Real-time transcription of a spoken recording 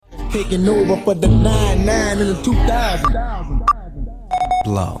taking over for the 99 in the 2000.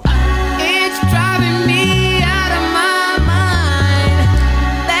 Blow. It's driving me out of my mind.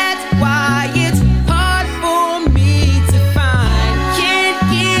 That's why it's hard for me to find. Can't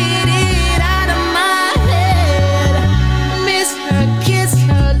get it out of my head. Miss her, kiss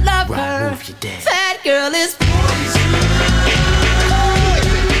her, love her. That girl is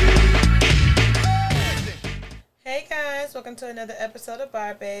Hey guys, welcome to another episode of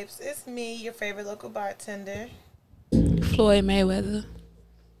Bar Babes. It's me, your favorite local bartender. Floyd Mayweather.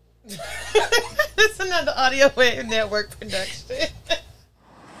 It's another Audio Wave Network production.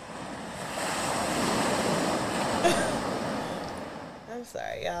 I'm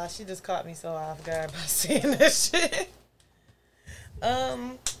sorry, y'all. She just caught me so off guard by saying that shit.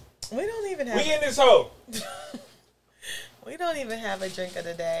 We don't even have. We in this hole. We don't even have a drink of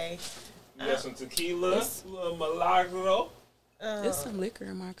the day. We got some tequila, a little Milagro. There's some liquor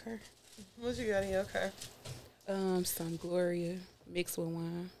in my car. What you got in your car? Some Gloria mixed with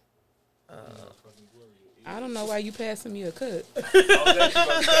wine. I don't know why you passing me a cup. First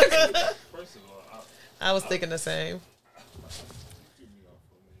of all, I was thinking the same.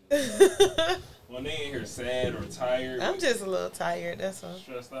 when they in here sad or tired, I'm just a little tired. That's all.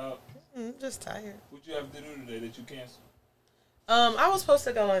 stressed out. I'm just tired. What you have to do today that you canceled? I was supposed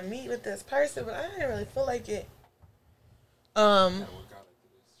to go and meet with this person, but I didn't really feel like it. Gotta work out after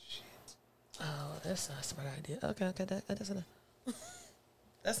this shit. Oh, that's not a smart idea. Okay, that's enough.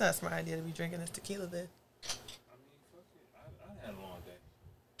 That's not a smart idea to be drinking this tequila then. I mean, fuck it. I had a long day.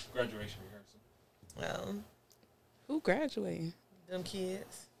 Graduation rehearsal. Well, Who graduating? them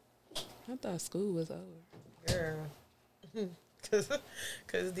kids, I thought school was over. girl,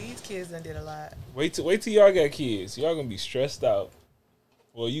 cause these kids done did a lot. Wait till y'all got kids. Y'all gonna be stressed out.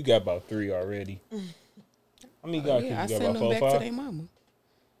 Well, you got about 3 already. How many got Yeah, I kids? You got send about them 4, back 5? to their mama.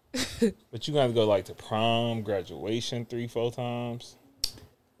 But you gotta go like to prom, graduation 3, 4 times.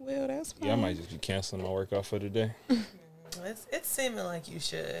 Well, that's fine. Yeah, I might just be canceling my workout for the day. It's seeming like you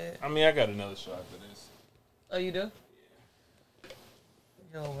should. I mean, I got another show after this. Oh, you do?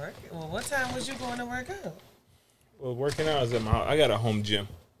 You'll work. Well, what time was you going to work out? Well, working out is at my house. I got a home gym.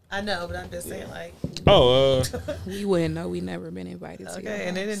 I know, but I'm just saying, like, Oh, We wouldn't know. We never been invited to your okay,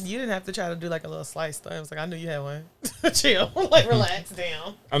 and house. then you didn't have to try to do like a little slice thing. I was like, I knew you had one. Chill, like, relax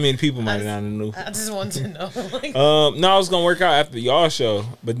down. I mean, people might not know. I just wanted to know. Like, No, I was gonna work out after y'all show,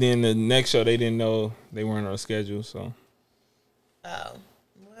 but then the next show they didn't know they weren't on schedule. So oh,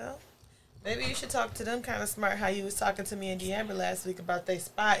 well, maybe you should talk to them kind of smart. How you was talking to me and D'Amber last week about their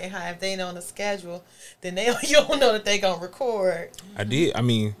spot and how if they ain't on the schedule, then you don't know that they gonna record. I did. I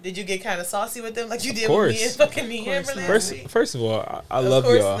mean, Did you get kind of saucy with them like you did course. with me and fucking D'Amber last week? first of all, I Of love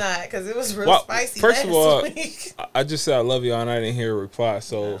course y'all. not, because it was real Well, spicy first last of all, week. I just said I love y'all, and I didn't hear a reply.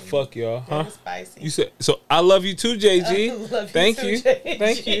 So fuck y'all, It huh? was spicy. You said so. I love you too, JG. I love you Thank too, you, JG.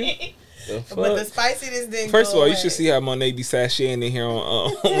 thank you. The But the fuck? spiciness didn't First of go all, you away. should see how Monet be sashaying in here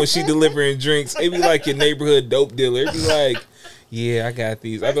on when she delivering drinks. It be like your neighborhood dope dealer. It be like, yeah, I got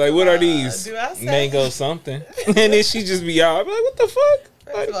these. I be like, what are these? do I say- Mango something. And then she just be out. I be like, what the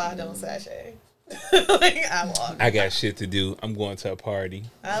fuck? First of all, I don't sachet. Like, I walk. I got shit to do. I'm going to a party.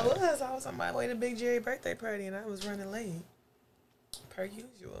 I was on my way to Big Jerry birthday party and I was running late. Per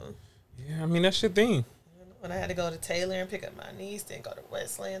usual. Yeah, I mean, that's your thing. When I had to go to Taylor and pick up my niece, then go to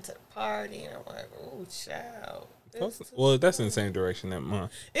Westland to the party, and I'm like, oh, child. Well, that's in the same direction that mine.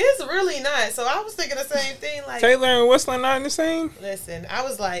 It's really not. So I was thinking the same thing. Like, Taylor and Westland not in the same? listen, I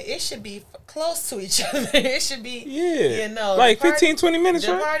was like, it should be close to each other. It should be, Yeah. you know. Like the party- 15, 20 minutes,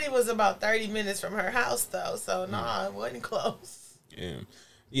 The right? party was about 30 minutes from her house, though. So, no, it wasn't close. Yeah.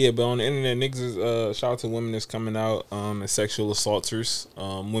 Yeah, but on the internet, niggas is, shout out to women that's coming out as sexual assaulters.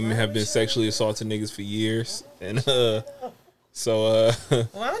 Women have been sexually assaulting niggas for years. And so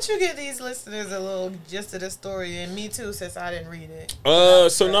Why don't you give these listeners a little gist of the story, and me too, since I didn't read it.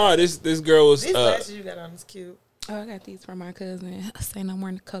 this girl was These glasses you got on is cute. Oh, I got these from my cousin. Say No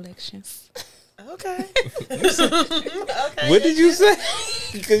More Collections. Okay. Okay. what did you say?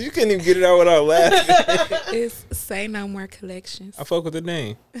 Because you couldn't even get it out without laughing. It's Say No More Collections. I fuck with the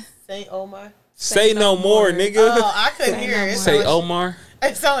name. Saint Omar. Say no more, nigga. Oh, I couldn't Say hear no it. more. Say Omar.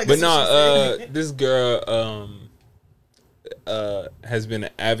 It sounded like But that's what no, she said. this girl has been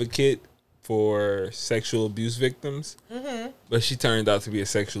an advocate for sexual abuse victims, but she turned out to be a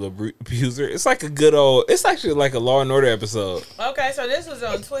sexual abuser. It's like a good old. It's actually like a Law and Order episode. Okay, so this was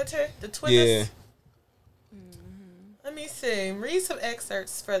on Twitter. The Twitter. Yeah. Let me see. Read some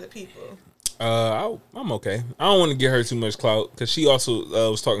excerpts for the people. I'm okay. I don't want to give her too much clout because she also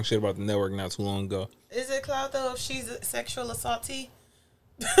was talking shit about the network not too long ago. Is it clout though if she's a sexual assaultee?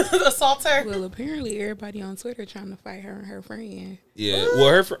 Assault her. Well, apparently everybody on Twitter trying to fight her and her friend. Yeah,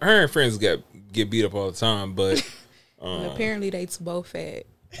 well, her and friends get beat up all the time, but And apparently they both fat.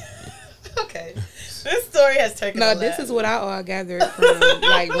 Okay. This story has taken No, a this lap. is what I all gathered from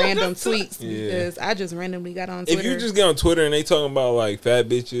like random tweets Yeah. because I just randomly got on Twitter. if you just get on Twitter and they talking about like fat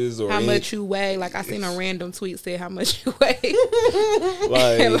bitches or how any- much you weigh, like I seen a random tweet said how much you weigh.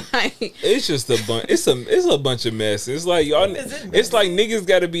 like Like, it's just a bunch. It's a bunch of mess. It's like y'all. Is it It's like niggas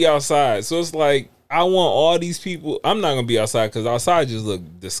got to be outside. So it's like I want all these people. I'm not gonna be outside because outside just look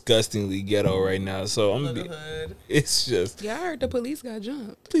disgustingly ghetto right now. So I'm. Look Be, at hood. it's just yeah, I heard the police got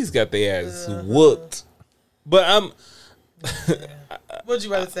jumped. please got their ass whooped. But What'd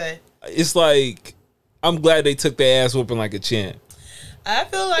you rather say? it's like I'm glad they took their ass whooping like a champ. I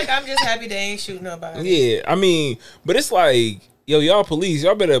feel like I'm just happy they ain't shooting nobody. Yeah, I mean, but it's like, yo, y'all police,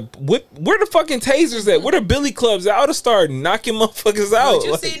 y'all better whip. Where the fucking tasers at? Where the billy clubs at? I ought to start knocking motherfuckers out. But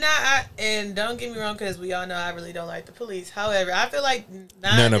you Like, see now, and don't get me wrong, because we all know I really don't like the police. However, I feel like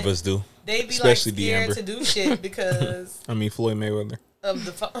none of us do. They be especially like scared D'Amber. to do shit because I mean, Floyd Mayweather. of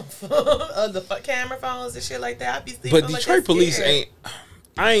the camera phones and shit like that. I be thinking But like Detroit they're police scared. ain't.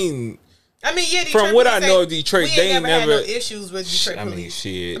 I ain't. I mean, yeah. Detroit From what I police know ain't- of Detroit, we they ain't ain't never had never. no issues with Detroit I mean, police.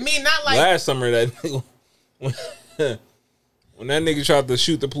 shit. I mean, not like Last summer that when that nigga tried to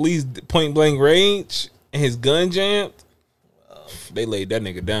shoot the police point blank range and his gun jammed, they laid that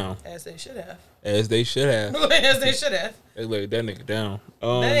nigga down as they should have. as they should have. As they should have. They laid that nigga down.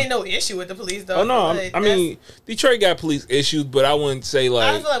 That ain't no issue with the police though. Oh no, Like, I mean Detroit got police issues, but I wouldn't say I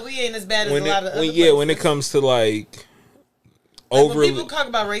like feel like we ain't as bad as when a lot of it, other when places. when it comes to like Like, overly when people talk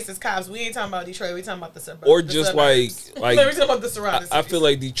about racist cops, we ain't talking about Detroit. We talking about the suburbs. or the just suburbs. like we talking about the surrounding I cities. feel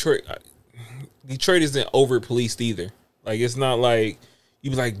like Detroit isn't over policed either. Like it's not like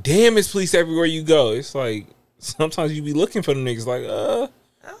you be like, damn, it's police everywhere you go. It's like sometimes you be looking for them niggas like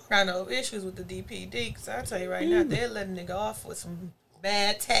I don't got no issues with the DPD because I tell you right now, they're letting nigga off with some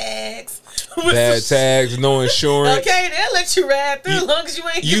bad tags. With bad some tags, no insurance. Okay, they'll let you ride through as long as you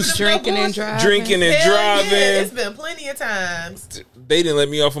ain't you giving them Drinking no and bullshit. driving. Drinking and Hell driving. Yeah, it's been plenty of times. They didn't let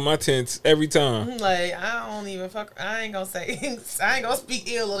me off of my tents every time. Like I don't even fuck. I ain't gonna say. I ain't gonna speak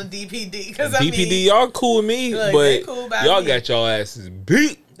ill on the DPD because I DPD, mean, y'all cool with me, Look, but they cool by y'all me. got y'all asses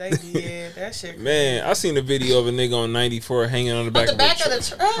beat. they did that shit. Man, I seen a video of a nigga on 94 hanging on the on back, the back of of a the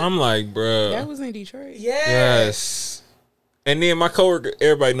truck. truck. I'm like, bruh. That was in Detroit. Yeah. Yes. And then my coworker,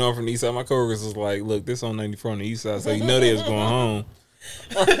 everybody know I'm from the east side. My coworkers was like, look, this on 94 on the east side, so you know they was going home.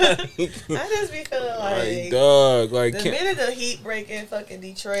 I just be feeling Like, like dog, like, the minute the heat break in fucking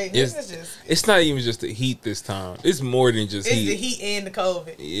Detroit, It's- niggas just it's not even just the heat this time. It's more than just it's heat. the heat and the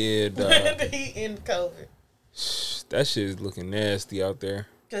COVID. Yeah, dog. The heat and the COVID. That shit is looking nasty out there.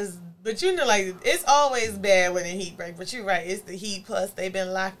 But you know, like it's always bad when the heat break. But you're right, it's the heat plus they've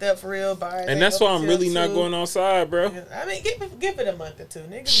been locked up for real bars. And that's why I'm really not going outside, bro. I mean, give it a month or two,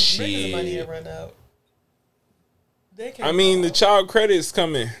 niggas money to run out. They can't I mean, go the out. child credit's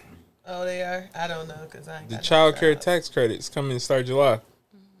coming. Oh, they are. I don't know because I ain't The got child no care child. tax credit's coming to start July.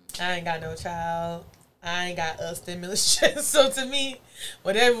 I ain't got no child. I ain't got a stimulus check. So to me,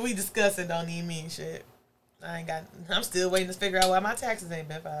 whatever we discussing don't even mean shit. I'm still waiting to figure out why my taxes ain't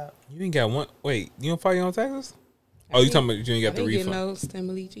been filed. You ain't got one. Wait, you don't file your own taxes? Oh, you talking about you ain't I got the didn't get refund? no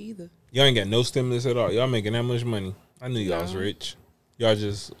stimulus either. Y'all ain't got no stimulus at all. Y'all making that much money. I knew y'all was No. rich. Y'all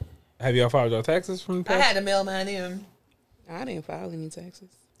just have y'all filed your taxes from the I past? had to mail mine in. I didn't file any taxes.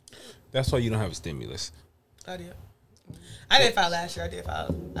 That's why you don't have a stimulus. I did. I didn't file last year. I did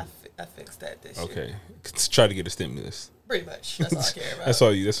file. I fixed that this year. Okay, try to get a stimulus. Pretty much. That's all I care about. That's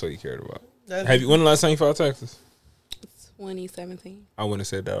all you. That's what you cared about. That's- Have you? When the last time you filed taxes? 2017. I wouldn't have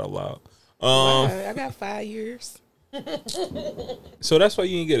said that out loud. I got 5 years. So that's why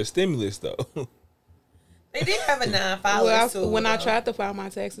you didn't get a stimulus though. They did have a non-filer Well, tool, when I though. tried to file my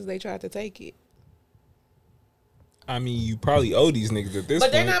taxes, they tried to take it. I mean, you probably owe these niggas at this But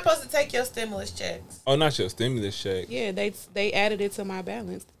point. they're not supposed to take your stimulus checks. Oh, not your stimulus check. Yeah, they added it to my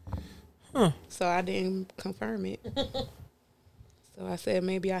balance. Huh. So I didn't confirm it. So I said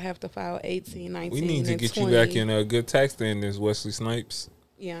maybe I have to file 18, 19, We need to and get 20. you back in a good tax standards, Wesley Snipes.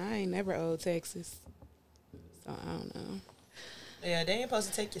 Yeah, I ain't never owed taxes. So I don't know. Yeah, they ain't supposed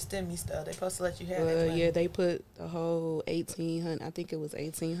to take your stimmy stuff. They supposed to let you have that Well, money. yeah, they put the whole 1,800. I think it was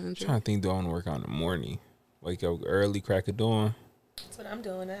 1,800. I'm trying to think, do I want to work out in the morning? Wake up early, crack a dawn. That's what I'm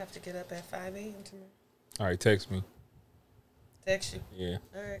doing. I have to get up at 5 a.m. tomorrow. All right, text me. Text you. Yeah.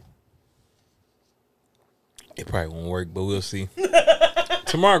 All right. It probably won't work, but we'll see.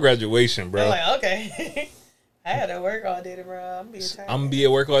 Tomorrow graduation, bro. I'm like, okay. I had to work all day tomorrow. I'm being tired. I'm gonna be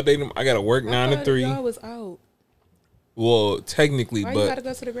at work all day. I gotta work I 9 to thought 3. Y'all was out. Well, technically, Why you gotta but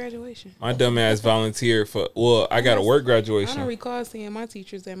go to the graduation? my dumb ass volunteered for. Well, I got a work I don't graduation. recall seeing my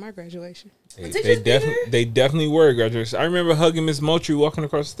teachers at my graduation. They definitely were graduation. I remember hugging Miss Moultrie walking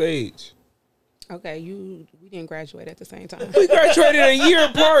across the stage. Okay, we didn't graduate at the same time. We graduated a year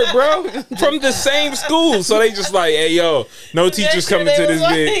apart, bro, from the same school. So they just like, hey, yo, no teachers coming to this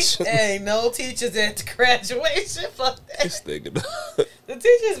bitch. Hey, no teachers at the graduation. Fuck that. This nigga, dog. The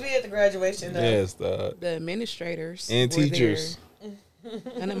teachers be at the graduation though. Yes, dog. The administrators And were teachers. there.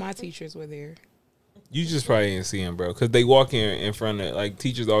 None of my teachers were there. You just probably didn't see him, bro, because they walk in front of, like,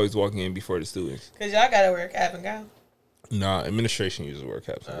 teachers always walking in before the students. Cause y'all gotta wear cap and gown. Nah, administration usually wear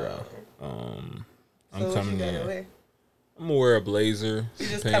caps and gowns. I'm So what coming you gotta in. wear? I'm gonna wear a blazer. You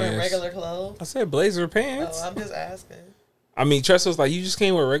just pants. come in regular clothes. I said blazer pants. Oh, I'm just asking. I mean, Tressa was like, "You just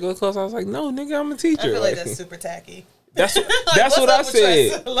can't wear regular clothes." I was like, "No, nigga, I'm a teacher." I feel like that's super tacky. that's Like, that's what's what up I with said.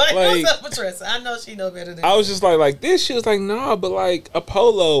 Tressa? Like, what's up with Tressa? I know she know better than I was just like this. She was like, "Nah, but like a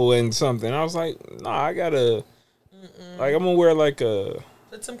polo and something." I was like, "Nah, I gotta like I'm gonna wear like a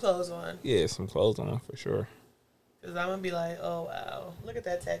Put some clothes on. some clothes on for sure." Cause I'm gonna be like, oh wow, look at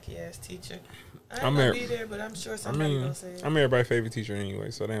that tacky ass teacher. I ain't I'm gonna there- be there, but I'm sure I somebody mean, gonna say it. I'm everybody's favorite teacher anyway,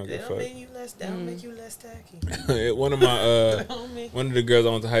 so they don't They give a don't fuck. make you less. They don't make you less tacky. One of my Don't make- one of the girls I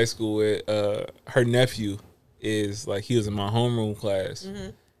went to high school with, her nephew is like he was in my homeroom class,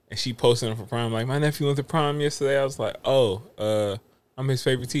 and she posted him for prom. Like, my nephew went to prom yesterday. I was like, oh, I'm his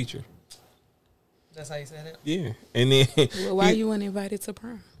favorite teacher. That's how you said it. Yeah, and then Well, why you weren't invited to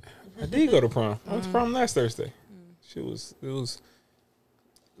prom? I did go to prom. I went to prom last Thursday. It was.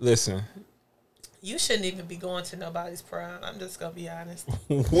 Listen, You shouldn't even be going to nobody's prom. I'm just gonna be honest.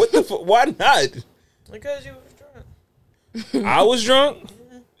 what the fuck? Why not? Because you was drunk. I was drunk.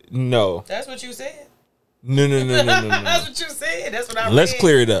 No, That's what you said. no. That's what you said. That's what I Let's read.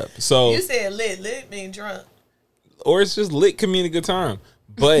 clear it up. So, You said lit. Lit mean drunk. or it's just lit community good time.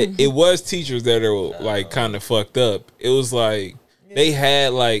 But it was teachers that are like kind of fucked up. It was like they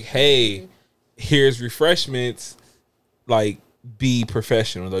had like, hey, here's refreshments. Like, be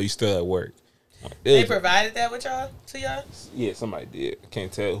professional though. You still at work. They provided that with y'all to y'all. Yeah, somebody did. I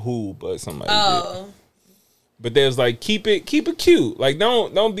can't tell who, but somebody did. Oh, But there's like keep it cute. Like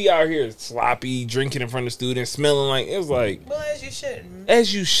don't be out here sloppy, drinking in front of students, smelling like it was like well, as you shouldn't.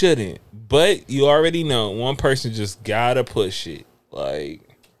 as you shouldn't. But you already know one person just gotta push it. Like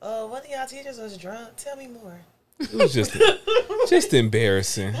Oh, one of y'all teachers was drunk. Tell me more. it was just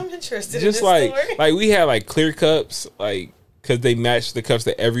embarrassing. I'm interested. Just in like this story. like we had like clear cups, like because they matched the cups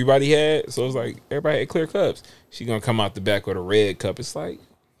that everybody had. So it was like everybody had clear cups. She gonna come out the back with a red cup. It's like,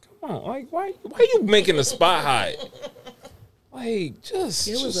 come on, like why you making the spot hot? Like just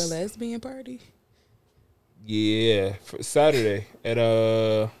It was a lesbian party. yeah, for Saturday at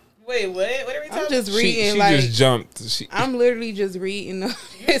Wait, what? What are we talking? I'm just about? reading she like just jumped. She, I'm literally just reading.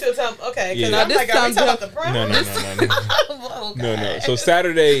 You still talking? Okay, because Yeah. I'm No, like, this are we talking about sounds- the prom? no. Oh, No, God. no. So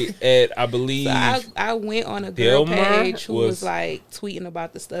Saturday at I believe I went on a girl Delmar page who was was- like tweeting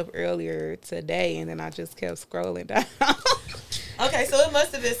about the stuff earlier today, and then I just kept scrolling down. Okay, so it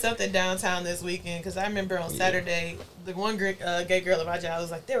must have been something downtown this weekend because I remember on Saturday, the one gay girl at my job was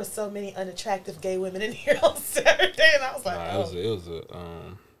like, there were so many unattractive gay women in here on Saturday, and I was like,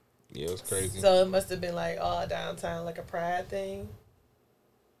 it was crazy. So it must have been like all downtown, like a pride thing.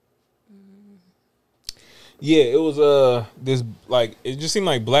 Yeah, it was this like it just seemed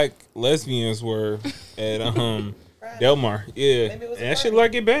like black lesbians were at Delmar. Yeah, Maybe it was a and that shit party.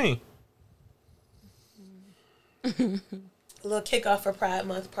 like it bang. A little kickoff for Pride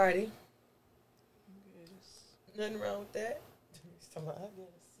Month party. Nothing wrong with that.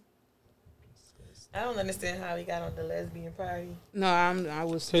 I don't understand how he got on the lesbian party. No, I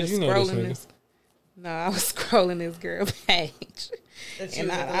was 'Cause just you know this scrolling nigga. this. No, I was scrolling this girl page, That she and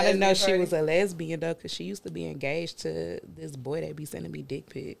was at the I didn't know lesbian she party? was a lesbian though, because she used to be engaged to this boy that be sending me dick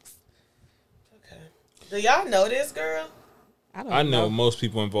pics. Okay. Do y'all know this girl? I know most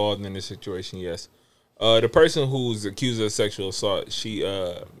people involved in this situation. Yes, the person who's accused of sexual assault, she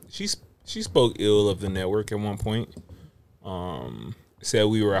spoke ill of the network at one point. Said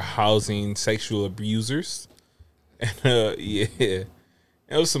we were housing sexual abusers, and yeah, it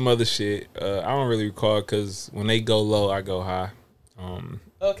was some other shit. I don't really recall because when they go low, I go high.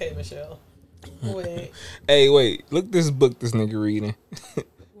 Okay, Michelle. Wait. Hey, wait! Look this book this nigga reading.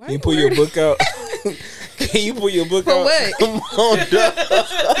 Why Can you pull your book out? Can you pull your book For out? what? Come on, dog.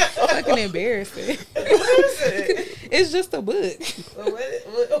 Fucking embarrassing. What is it? It's just a book.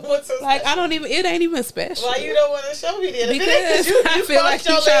 What's so Like special? I don't even. It ain't even special. Why you don't want to show me that? If it Because ain't 'cause I feel like fucked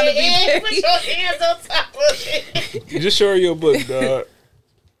your you trying to be leg in, petty. Put your hands on top of it. Just show her your book, dog.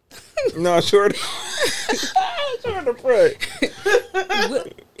 No, show her. on the front.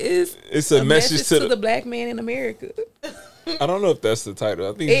 It's a message to the black man in America. I don't know if that's the title.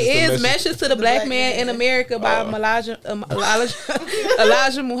 I think It it's is Message to the Black Man in America by Elijah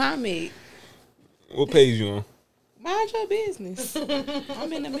Muhammad. What page you on? Mind your business.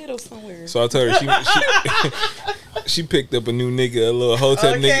 I'm in the middle somewhere. So I told her she picked up a new nigga, a little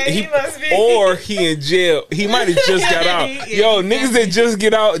hotel Okay, nigga. he must be. Or he in jail. He might have just got out. Yo, niggas that just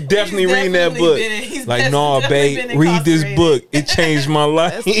get out definitely reading that book. Like, no, babe, read this book. It changed my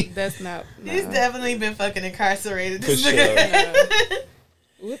life. That's not. He's definitely been fucking incarcerated. For sure.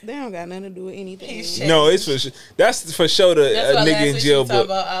 They don't got nothing to do with anything. He's No, it's for sure. That's for sure the That's why nigga last in week jail she talk book.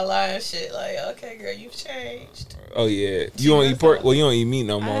 about Allah and shit. Like, okay, girl, you've changed. Oh yeah, you don't eat pork. Well, you don't eat meat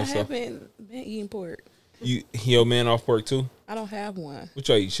no I more. So haven't been eating pork. you your man off pork too. I don't have one. What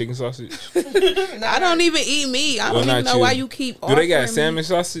y'all eat? Chicken sausage? I don't even eat meat. I don't even know why you keep. Do they got offering salmon me.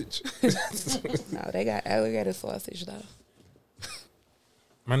 sausage? No, they got alligator sausage though.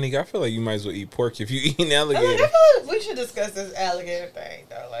 My nigga, I feel like you might as well eat pork if you eating I, like, I alligator. feel like we should discuss this alligator thing,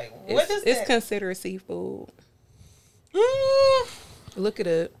 though. Like, what does It's that? considered seafood. Look it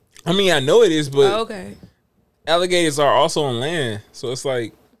up. I mean, I know it is, but Oh, okay, alligators are also on land, so it's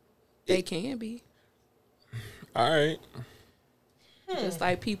like, they can be. all right. Just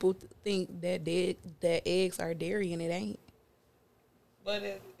like people think that eggs are dairy and it ain't.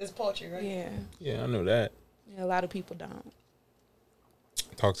 But it's poultry, right? Yeah. Yeah, I know that. A lot of people don't.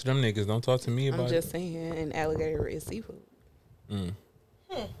 Talk to them niggas. Don't talk to me about I'm just saying, an alligator is seafood. it.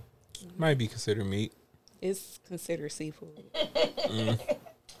 Might be considered meat. It's considered seafood.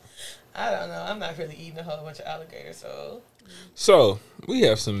 I don't know. I'm not really eating a whole bunch of alligators, so. So we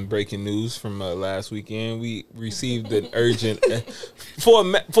have some breaking news from last weekend. We received an urgent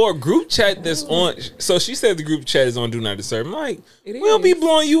for a group chat that's on. So she said the group chat is on Do Not Disturb. I'm like, It we don't be is.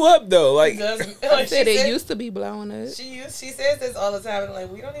 blowing you up though. Like, I said it used to be blowing up. She says this all the time, and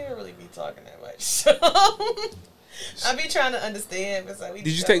like we don't even really be talking that much. So I be trying to understand. But it's like, we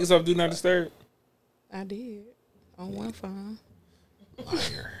did you don't. take us off Do Not Disturb? I did on one phone.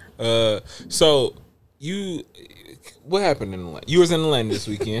 So you, what happened in Atlanta? You was in Atlanta this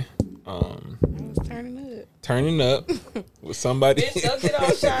weekend. I was turning up. With somebody. Bitch, don't get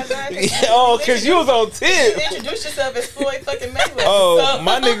all shy now. Oh, cause you was on tip. Introduce yourself as Floyd fucking Mayweather. Oh, so.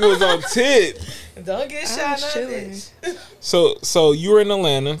 my nigga was on tip. Don't get shy I now, was chilling. bitch. So you were in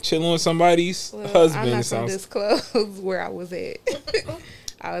Atlanta chilling with somebody's Well, husband. I'm It not gonna sounds. disclose where I was at.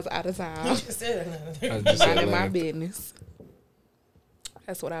 I was out of town, You just said it. I just said minding my Atlanta. business.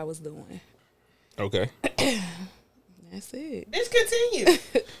 That's what I was doing. Okay. That's it. Bitch, continue.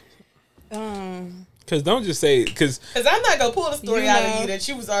 Cause don't just say cause Because I'm not going to pull the story You out know. of you that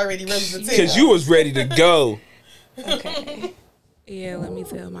you was already ready to tell. cause you was ready to go. Okay. Yeah, let me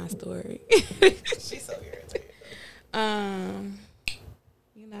tell my story. She's so irritated. I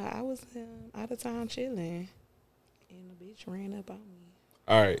was out of town chilling, and the bitch ran up on me.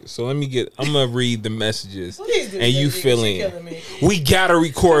 All right, so I'm gonna read the messages, Please do. and you baby. fill She in. killing me. We gotta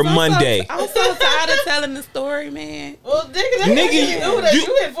record Monday. I'm so tired of telling the story, man. Well, nigga, that's Nigga, what you knew that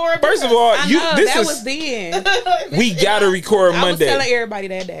you went for it. First of all, I you know, this that is was then. we gotta record I was Monday. telling everybody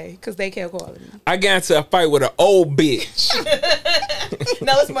that day because they kept calling me. I got into a fight with an old bitch.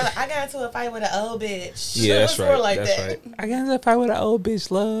 No, it's more like, I got into a fight with an old bitch. Yeah, that's It's right. more like That's that. right. I got into a fight with an old bitch,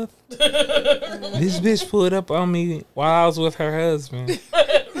 love. This bitch pulled up on me while I was with her husband.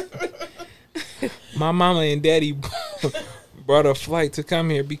 My mama and daddy brought a flight to come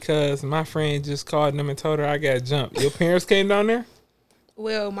here because my friend just called them and told her I got jumped. Your parents came down there?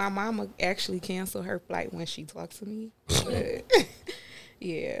 Well, my mama actually canceled her flight when she talked to me. But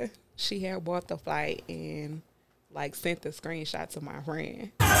yeah, she had bought the flight and like sent the screenshot to my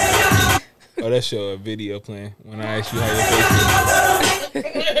friend. Oh, that's your video playing when I asked you how your face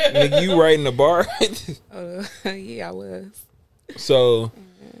is. Nigga, you right in the bar? Yeah, I was. So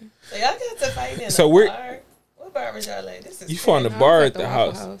So y'all got to fight in So a we're- bar. What bar was y'all at? This is you found the crazy. bar I was at the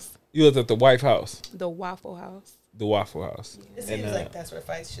Waffle house. You was at the White House, The Waffle House. the Waffle House. It seems And, like that's where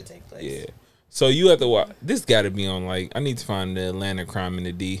fights should take place. Yeah. So you at the this got to be on like I need to find the Atlanta Crime in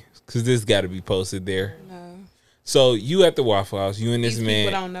the D because this got to be posted there. No. So you at the Waffle House, you and this These man,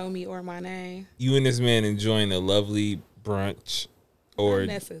 people don't know me or my name. you and this man enjoying a lovely brunch or Late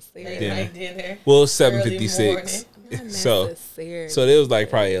Necessary. Dinner. night dinner. well Early 7:56. Not So necessary. so it was like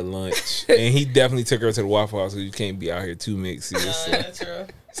probably a lunch, and he definitely took her to the Waffle House because you can't be out here too mixy. No, So. that's true.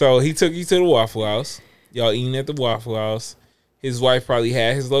 So he took you to the Waffle House. Y'all eating at the Waffle House. His wife probably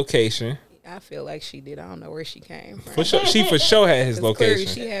had his location. I feel like she did. I don't know where she came from. For sure, she for sure had his 'Cause clearly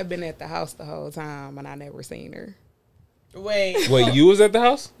location. she had been at the house the whole time, and I never seen her. Wait. Wait, you was at the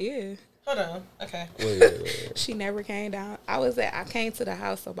house? Yeah. Hold on. Okay. Wait. She never came down. I came to the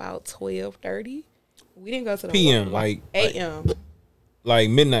house about 12:30. We didn't go to the PM, like AM. like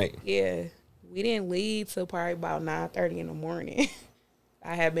midnight. Yeah. We didn't leave till probably about 9:30 in the morning.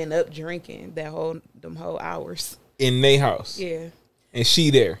 I had been up drinking them whole hours. In their house. Yeah. And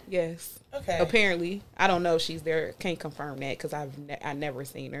she there. Yes. Okay. Apparently, I don't know if she's there. Can't confirm that because I never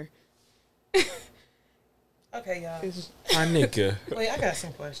seen her. Okay, y'all. My nigga. Wait, I got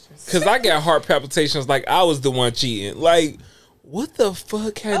some questions. Cause I got heart palpitations like I was the one cheating. Like, what the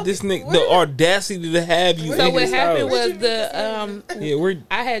fuck had this nigga the audacity to have you So in what his happened house? was Yeah,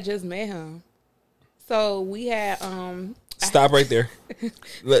 I had just met him. So we had stop right there.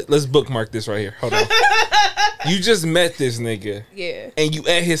 Let's bookmark this right here. Hold on. You just met this nigga. Yeah. And you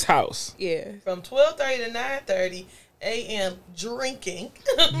at his house. Yeah. From 12:30 to 9:30 a.m. drinking.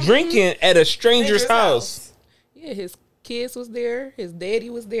 Drinking at a stranger's house. Yeah, his kids was there, his daddy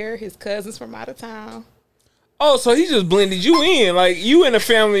was there, his cousins from out of town. Oh, so he just blended you in. Like, you in a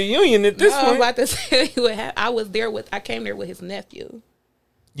family union at this I'm point. about to tell you what happened. I came there with his nephew.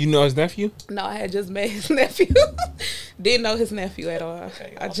 You know his nephew? No, I had just met his nephew. Didn't know his nephew at all.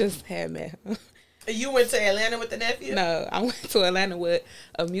 Okay, I just had met him. You went to Atlanta with the nephew? No, I went to Atlanta with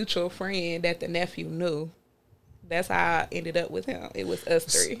a mutual friend that the nephew knew. That's how I ended up with him. It was us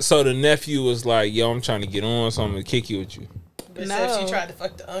three. So the nephew was like, yo, I'm trying to get on, so I'm going to kick you with you. But No. so she tried to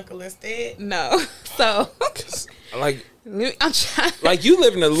fuck the uncle instead? No. So, Like, I'm trying. like you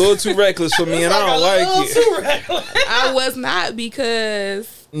living a little too reckless for me, and I don't like it. Too reckless. I was not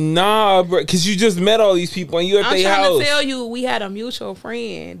because Nah, bro, because you just met all these people and you at I'm their trying house. to tell you we had a mutual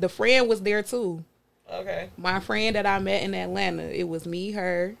friend. The friend was there too. Okay. My friend that I met in Atlanta. It was me,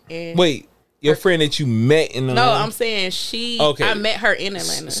 her, and Wait, your friend that you met in Atlanta? no, I'm saying she. Okay. I met her in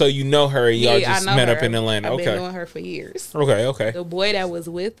Atlanta. So you know her and y'all just met her. up in Atlanta. I've Okay. been knowing her for years. Okay. The boy that was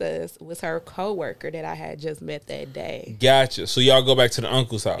with us was her coworker that I had just met that day. Gotcha. So y'all go back to the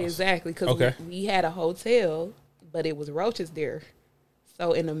uncle's house. Exactly, because Okay. we had a hotel, but it was roaches there.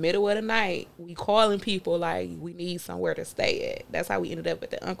 So in the middle of the night, we calling people like we need somewhere to stay at. That's how we ended up at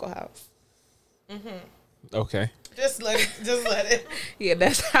the uncle house. Okay. Just let it. Yeah,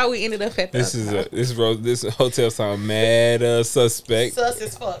 that's how we ended up at the This hotel sound mad suspect. Sus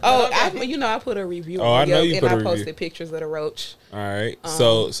as fuck. Oh, Okay. I put a review. Oh, on I know Yelp, you and put a I review. posted pictures of the roach. All right.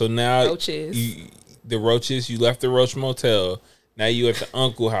 So now roaches. the roaches. You left the Roach Motel. Now you at the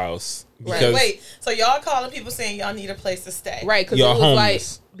uncle house because Wait, so y'all calling people saying y'all need a place to stay? Right, because it Y'all was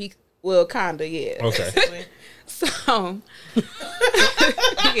homeless. like, well, kinda, yeah. Okay. Basically. So,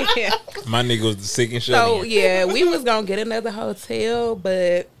 yeah. My nigga was the sick and shut So in. yeah, we was gonna get another hotel,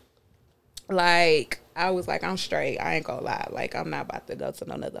 but like I was like, I'm straight. I ain't gonna lie. Like I'm not about to go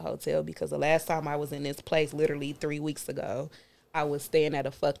to another hotel because the last time I was in this place, literally 3 weeks ago, I was staying at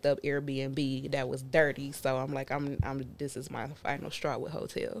a fucked up Airbnb that was dirty. So I'm like, I'm. This is my final straw with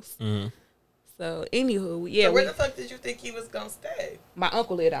hotels. Mm-hmm. So anywho, yeah, So where the fuck did you think he was gonna stay? my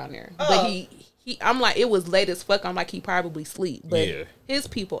uncle lived down there, Oh. but he. I'm like, it was late as fuck. I'm like, he probably sleep, but Yeah. his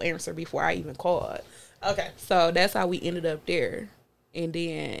people answered before I even called. Okay. So that's how we ended up there. And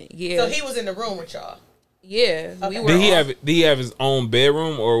then yeah, So he was in the room with y'all. yeah, we Okay. were. Did he have his own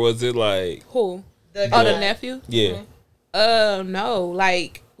bedroom or was it like who? The Oh, guy. the nephew? yeah? No,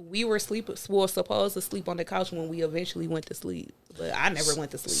 like we were supposed to sleep on the couch when we eventually went to sleep, but I never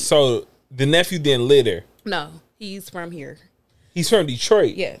went to sleep. So the nephew didn't live there. No, he's from here. He's from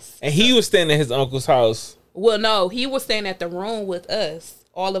Detroit. Yes. And he was staying at his uncle's house. Well, no, he was staying at the room with us,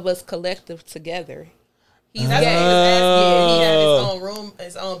 all of us collective together. He's That's what gay. he was asking. He had his Oh. own room,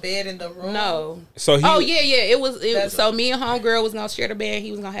 his own bed in the room. No. So he Oh yeah. It was. That's- So me and homegirl was gonna share the bed.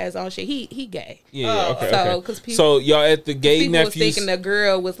 He was gonna have his own shit. He gay. Yeah, Oh. okay. So, okay. 'cause people- So y'all at the gay People was nephews. thinking the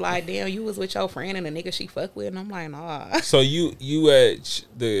girl was like, "Damn, you was with your friend and the nigga she fucked with," and I'm like, "Nah." So you at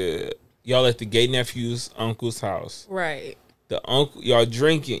y'all at the gay nephew's uncle's house. Right. The uncle y'all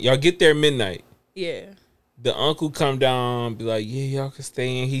drinking. Y'all get there midnight. Yeah. The uncle come down, be like, yeah, y'all can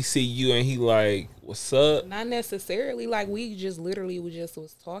stay in. He see you and he like, what's up? Not necessarily. Like we just literally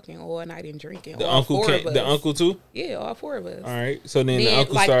was talking all night and drinking. The all uncle four came. of us. The uncle too. Yeah, all four of us. All right. So then the Then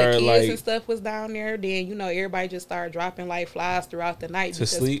uncle like the started kids like and stuff was down there. Then everybody just started dropping like flies throughout the night To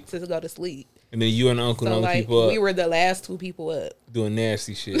sleep? to go to sleep. and then you and the uncle and So all the like people up we were the last two people up. doing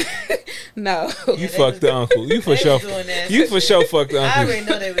nasty shit. No. You they fucked was- the uncle. You for they sure. was doing nasty You for shit. sure fucked the I uncle. already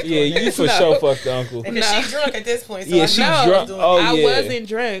know they was Yeah, doing you that. for No. sure fucked the uncle. And No. she drunk at this point. So Yeah, I she know drunk. doing Oh, that. I yeah. wasn't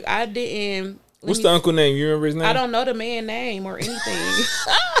drunk. I didn't. What's the uncle name? You remember his name? I don't know the man name or anything.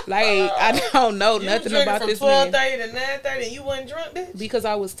 Like I don't know nothing You about from this 12:30 man to 9:30 and you wasn't drunk, bitch? because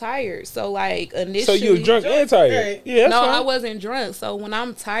I was tired. So like initially, So you were drunk and tired? Right. Yeah, that's no, fine. I wasn't drunk. So when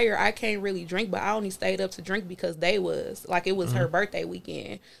I'm tired, I can't really drink. But I only stayed up to drink because they was like it was her birthday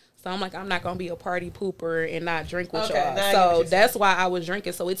weekend. So I'm like, I'm not gonna be a party pooper and not drink with Okay, now I y'all. get what So you're that's why I was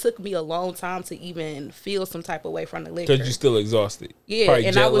drinking. So it took me a long time to even feel some type of way from the liquor. Because you're still exhausted. Yeah, Probably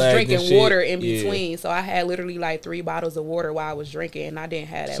and I jet was lagged and drinking shit. water in Yeah. between. So I had literally like 3 bottles of water while I was drinking, and I didn't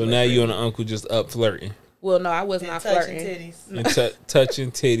have that. So much now you really. and the uncle just up flirting. Well, no, I was And not touching flirting. titties. And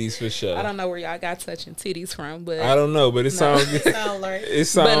touching titties for sure. I don't know where y'all got touching titties from, but I don't know, but it sounds good. Sound like It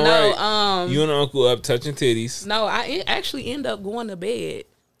sounds but no, right. You and the uncle up touching titties. no, I actually end up going to bed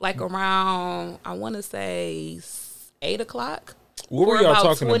like around I want to say 8 o'clock. What were for y'all about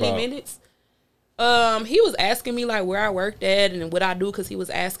talking 20 about? minutes. He was asking me like where I worked at and what I do because he was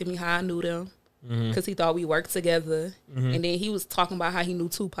asking me how I knew them because he thought we worked together. And then he was talking about how he knew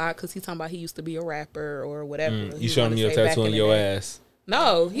Tupac because he's talking about he used to be a rapper or whatever. You showing me your tattoo on your ass.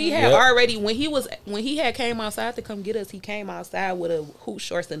 No, he had Yep. already when he had came outside to come get us. He came outside with a hoop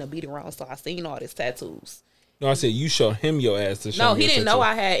shorts and a beater on, so I seen all his tattoos. No, I said you showed him your ass to show No, me he your didn't know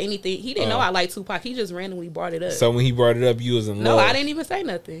tattoo. I had anything. He didn't know I liked Tupac. He just randomly brought it up. So when he brought it up, you was in No, love. I didn't even say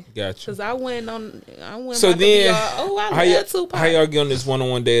nothing. Gotcha. Cause I went on. I went. So about to be then, all, I how y'all, love Tupac. how y'all get on this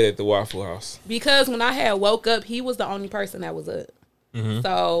one-on-one date at the Waffle House? Because when I had woke up, he was the only person that was up. Mm-hmm.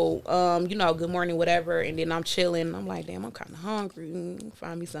 So, good morning, whatever. And then I'm chilling. I'm like, damn, I'm kind of hungry.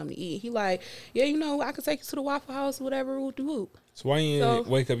 Find me something to eat. He like, yeah, I could take you to the Waffle House, whatever. Whoop de whoop. So why you didn't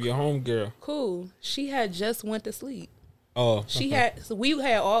wake up your home girl? Cool. She had just went to sleep. Oh, She had. So we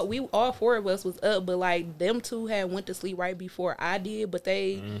all 4 of us was up, but like them 2 had went to sleep right before I did. But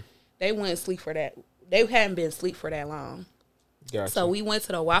they went to sleep for that. They hadn't been asleep for that long. gotcha. So we went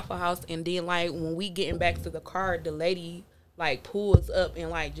to the Waffle House, and then like when we getting back to the car, the lady like pulls up and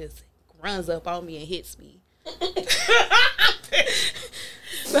like just runs up on me and hits me.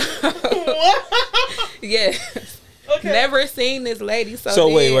 Yeah. okay. Never seen this lady. So So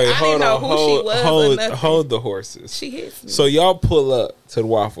then wait, I hold didn't know on, who she was or nothing. hold the horses. She hits me. So y'all pull up to the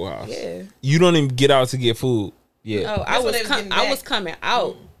Waffle House. Yeah. You don't even get out to get food. Yeah. Oh, That's when they was getting I back. was coming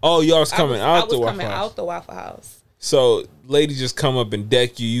out. Oh, y'all was coming out the I was Waffle coming House. out the Waffle House. So lady just come up and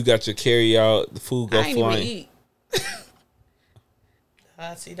deck you. You got your carry out. The food go I ain't flying. even eat.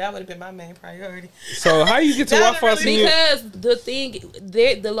 See, that would have been my main priority. So how you get to That Waffle House? really- and you-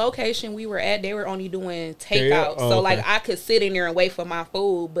 Because the location we were at, they were only doing Carry out? takeout. Oh, so okay. like I could sit in there and wait for my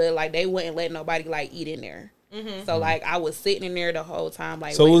food, but like they wouldn't let nobody like eat in there. So like I was sitting in there the whole time.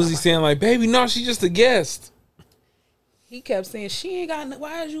 Like So waiting what was on he my- saying? Like, baby, no, she's just a guest. He kept saying she ain't got.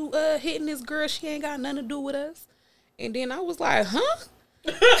 Why is you hitting this girl? She ain't got nothing to do with us. And then I was like, huh?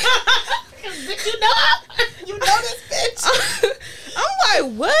 You know this bitch. I'm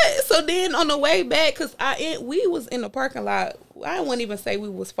like, what? So then on the way back, cause we was in the parking lot. I wouldn't even say we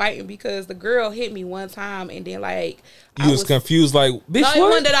was fighting because the girl hit me one time, and then like You was confused, like, bitch, No, it what?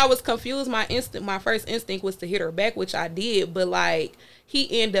 wasn't that I was confused. My first instinct was to hit her back, which I did. But like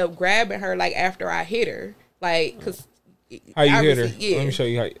he ended up grabbing her like after I hit her, like cause How you hit her? obviously, yeah. Let me show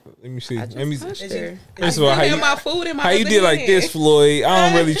you how. Let me see. I just Let me. punched Is you- her. First of all, I how had you my food in my how you other did like hand. this, Floyd? I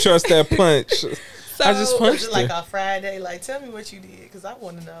don't really trust that punch. So, I just Was punched it like her. a Friday? Like, tell me what you did, because I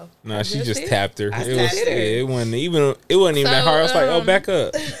want to know. Nah, she Just just hit- tapped her. I It was. tapped her. Yeah, it wasn't even that So, hard. I was like, oh, back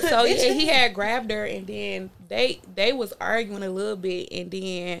up. So yeah, he had grabbed her, and then they was arguing a little bit, and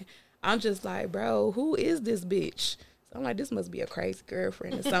then I'm just like, bro, who is this bitch? So I'm like, this must be a crazy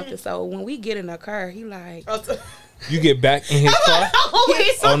girlfriend or something. So when we get in the car, he like, You get back in his car.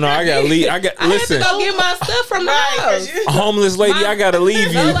 Oh no, I gotta leave. Listen, had to go get my stuff from the Right, house. 'cause you- homeless lady, I gotta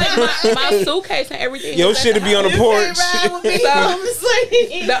leave So you. like my suitcase and everything. Your was at shit the to be on the house. porch. Ride with me, So- homeless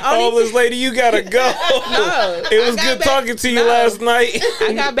lady. The only Homeless lady, you gotta go. No, It was I got good back- talking to you no. last night.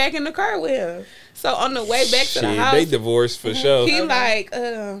 I got back in the car with him. So on the way back to the Shit, house, they divorced for sure. he like,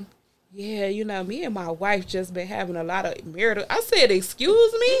 yeah, me and my wife just been having a lot of marital. I said,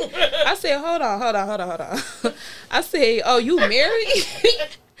 excuse me? I said, hold on. I said, oh, you married?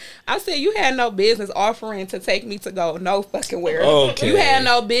 I said, you had no business offering to take me to go no fucking where. Okay. You had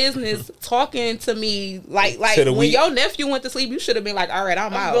no business talking to me like To the when week. your nephew went to sleep, you should have been like, all right,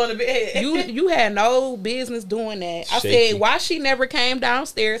 I'm I'm out. going to bed. You had no business doing that. I Shaky. said, why she never came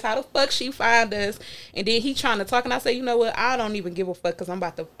downstairs? How the fuck she find us? And then he trying to talk, and I said, you know what? I don't even give a fuck because we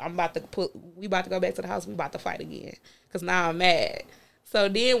about to go back to the house. We about to fight again because now I'm mad. So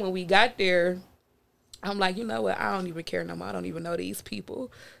then when we got there, I'm like, you know what? I don't even care no more. I don't even know these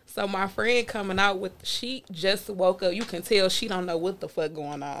people. So my friend coming out with, she just woke up. You can tell she don't know what the fuck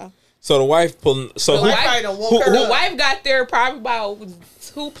going on. So the wife pulling. So The who, wife probably done woke her The up. wife got there probably about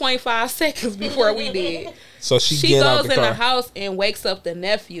 2.5 seconds before we did. so she She get out goes the in car. the house and wakes up the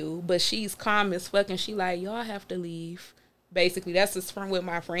nephew, but she's calm as fuck, and she like, y'all have to leave. Basically, that's just from what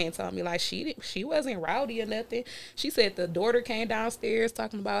my friend told me. Like, she wasn't rowdy or nothing. She said the daughter came downstairs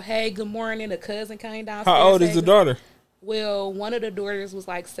talking about, hey, good morning. The cousin came downstairs. How old is hey, the daughter? Well, one of the daughters was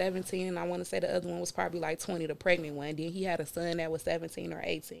like 17, and I want to say the other one was probably like 20, the pregnant one. Then he had a son that was 17 or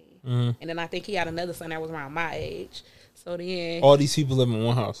 18. And then I think he had another son that was around my age. So then All these people live in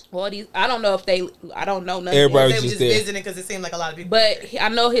one house. all these, I don't know nothing. Everybody They was were just just there. visiting because it seemed like a lot of people. But I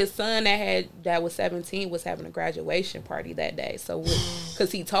know his son that was 17 was having a graduation party that day. So,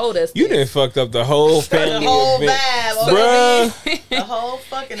 because he told us You this. done fucked up the whole family the whole event. vibe, Bruh. the whole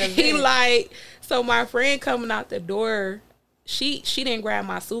fucking event. He like, so my friend coming out the door, she didn't grab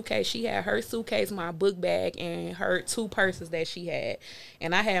my suitcase. She had her suitcase, my book bag, and her 2 purses that she had.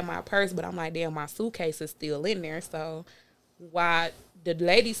 And I had my purse, but I'm like, damn, my suitcase is still in there. So while the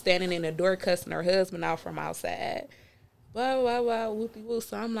lady standing in the door cussing her husband out from outside, blah, blah, blah, whoopie whoop.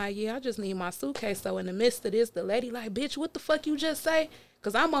 So I'm like, yeah, I just need my suitcase. So in the midst of this, the lady like, bitch, what the fuck you just say?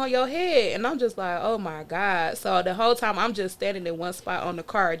 Because I'm on your head. And I'm just like, oh, my God. So the whole time, I'm just standing in one spot on the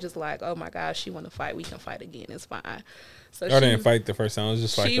car, just like, oh, my God, she want to fight. We can fight again. It's fine. So Y'all didn't fight the first time. It was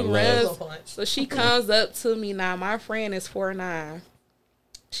just like she the runs. love. punch. So she comes up to me now. My friend is 4'9".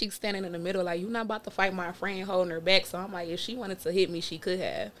 She's standing in the middle like, you not about to fight my friend holding her back. So I'm like, if she wanted to hit me, she could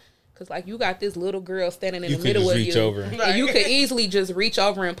have. Because, like, you got this little girl standing in You the could middle just of reach you. over. And you could easily just reach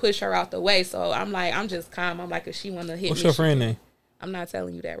over and push her out the way. So I'm like, I'm just calm. I'm like, if she want to hit What's me. your friend name? I'm not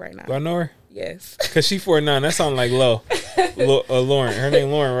telling you that right now. Do I know her? Yes. Cause she 4'9". That sounds like low. Lauren. Her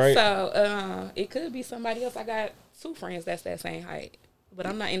name Lauren, right? So it could be somebody else. I got 2 friends that's that same height. But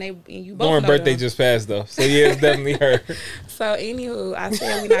I'm not, and you both Lauren's know birthday them. just passed though, so yeah, it's definitely her. So anywho, I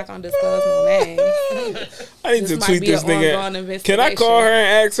said we're not gonna disclose no names. I need This to might tweet be this an ongoing nigga. Can I investigation. call her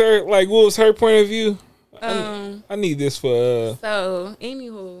and ask her like what was her point of view? I need this for. So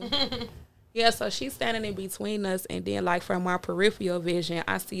anywho, yeah. So she's standing in between us, and then like from my peripheral vision,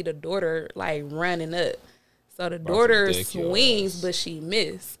 I see the daughter like running up. So the daughter ridiculous. swings, but she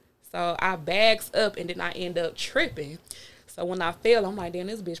missed. So I bags up, and then I end up tripping. So when I fell, I'm like, damn,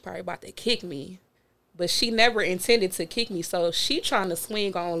 this bitch probably about to kick me. But she never intended to kick me. So she trying to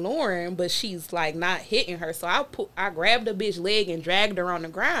swing on Lauren, but she's like not hitting her. So I grabbed the bitch leg and dragged her on the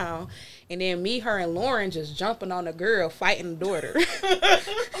ground. And then me, her, and Lauren just jumping on the girl, fighting the daughter.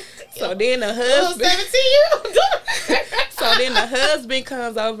 So then the husband, 17-year-old. husband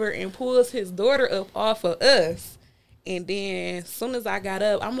comes over and pulls his daughter up off of us. And then as soon as I got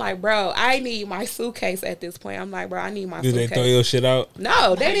up, I'm like, bro, I need my suitcase at this point. I'm like, bro, I need my Do they suitcase. throw your shit out?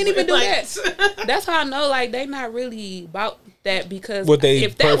 No, they didn't even do Like- that. That's how I know, like, they not really about that because What they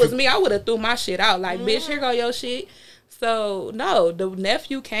if that was perfect- me, I would have threw my shit out. Like, bitch, here go your shit. So, no, the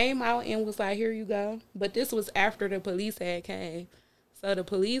nephew came out and was like, here you go. But this was after the police had came. So the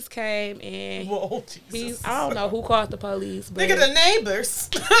police came and Whoa, Jesus. I don't know who called the police, but Nigga, the neighbors.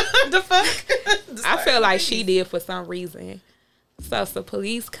 The fuck? I feel like she did for some reason. So the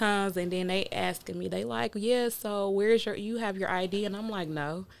police comes and then they asking me, they like, yeah, so where's you have your ID? And I'm like,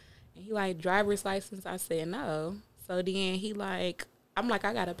 no. And he like, driver's license? I said, no. So then he like, I'm like,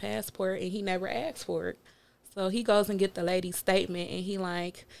 I got a passport, and he never asked for it. So he goes and get the lady's statement, and he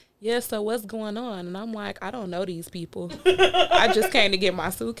like, yeah, so what's going on? And I'm like, I don't know these people. I just came to get my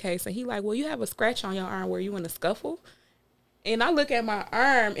suitcase. And he like, well, you have a scratch on your arm. Were you in a scuffle? And I look at my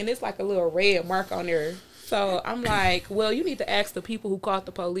arm, and it's like a little red mark on there. So I'm like, well, you need to ask the people who called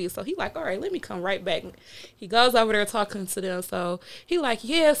the police. So he like, all right, let me come right back. He goes over there talking to them. So he like,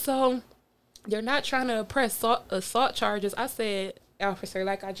 yeah, so they're not trying to press assault charges. I said, officer,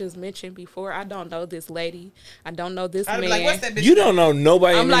 like I just mentioned before, I don't know this lady. I don't know this I'd be man. like, what's that bitch? You don't know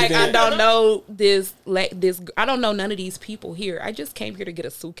nobody. I'm in like, this I damn- don't know this. I don't know none of these people here. I just came here to get a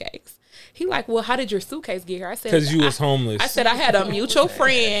suitcase. He like, well, how did your suitcase get here? I said, 'Cause you was homeless. I said I had a mutual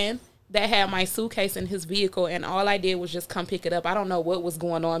friend that had my suitcase in his vehicle, and all I did was just come pick it up. I don't know what was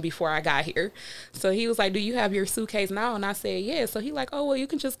going on before I got here. So he was like, do you have your suitcase now? And I said, yeah. So he like, oh, well, you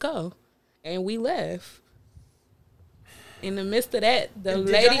can just go. And we left. In the midst of that, the Did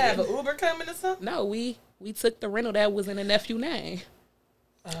lady y'all have an Uber coming or something? no, we took the rental that was in the nephew name.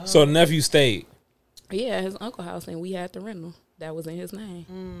 So nephew stayed. Yeah, his uncle house, and we had the rental that was in his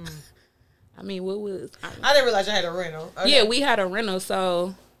name. I mean, what was? I didn't realize I had a rental. Okay. Yeah, we had a rental,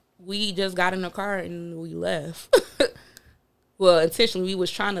 so we just got in the car and we left. Well, intentionally, we was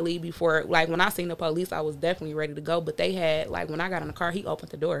trying to leave before, like, when I seen the police, I was definitely ready to go. But they had, like, when I got in the car, he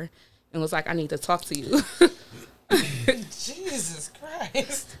opened the door and was like, I need to talk to you. Jesus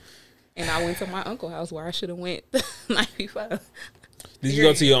Christ. And I went to my uncle's house where I should have went the night before. Did you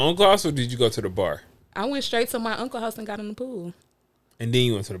go to your uncle's house or did you go to the bar? I went straight to my uncle's house and got in the pool. And then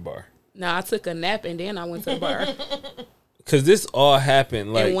you went to the bar? No, I took a nap and then I went to the bar. Because this all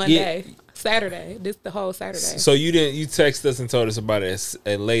happened like in one day. Saturday. This the whole Saturday. So you texted us and told us about it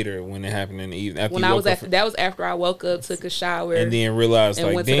later when it happened in the evening. After when I was that was after I woke up, took a shower. And then realized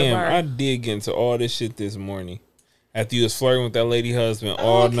and like, damn, I did get into all this shit this morning. After you was flirting with that lady husband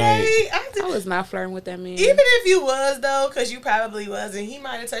all night. I was not flirting with that man. Even if you was though, because you probably was, and he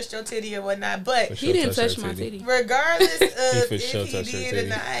might have touched your titty or whatnot, but he didn't touch my titty. Regardless of he if he did or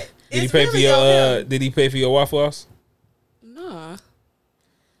not, did he pay for your Did he pay for your Waffle House? No.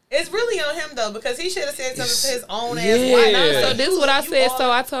 It's really on him though, because he should have said something to his own ass wife. No, so this is what I said. So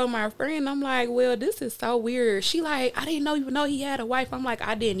I told my friend, I'm like, well, this is so weird. She like, I didn't even know he had a wife. I'm like,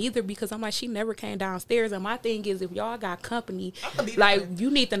 I didn't either, because I'm like, she never came downstairs. And my thing is, if y'all got company, like, you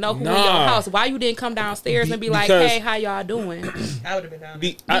need to know who in your house. Why you didn't come downstairs and be like, hey, how y'all doing? I would have been down.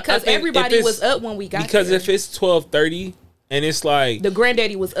 Because everybody was up when we got because there. If it's 12:30 and it's like the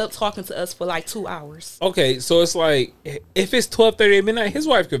granddaddy was up talking to us for like 2 hours. Okay, so it's like if it's 12:30 at midnight, his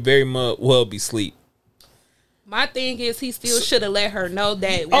wife could very well be asleep. My thing is, he still should have let her know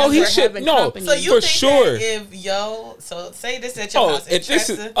that. He should company. So you for think sure. That so say this at your house. If this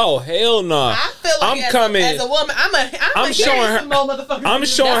is hell no. I feel like I'm coming as a woman. I'm showing her. I'm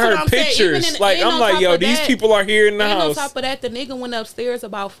showing her pictures. I'm like, yo, these people are here in the house. On top of that, the nigga went upstairs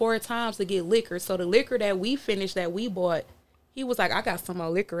about 4 times to get liquor. So the liquor that we finished, that we bought, he was like, I got some more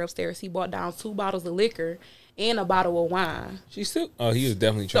liquor upstairs. He bought down 2 bottles of liquor and a bottle of wine. He was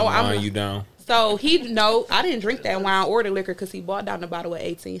definitely trying to wine you down. So I didn't drink that wine or the liquor, because he bought down a bottle of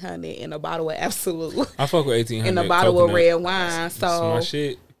 1800 and a bottle of Absolute. I fuck with 1800 and a bottle of red wine. So that's my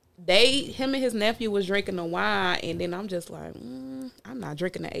shit. Him and his nephew was drinking the wine, and then I'm just like, I'm not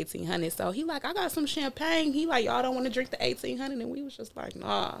drinking the 1800. So he like, I got some champagne. He like, y'all don't want to drink the 1800, and we was just like,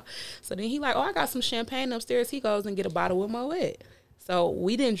 nah. So then he like, I got some champagne upstairs. He goes and get a bottle with Moet. So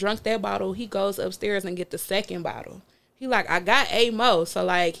we didn't drink that bottle. He goes upstairs and get the second bottle. He like, I got 8 more. So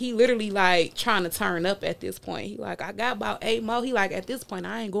like, he literally like trying to turn up at this point. He like, I got about 8 more. He like, at this point,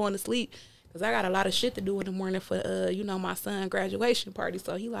 I ain't going to sleep, because I got a lot of shit to do in the morning for, my son's graduation party.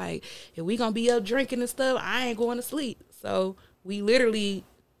 So he like, if we gonna be up drinking and stuff, I ain't going to sleep. So we literally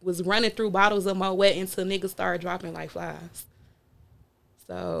was running through bottles of Moet until niggas started dropping like flies.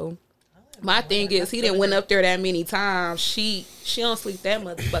 So my thing is, he didn't went up there that many times. She don't sleep that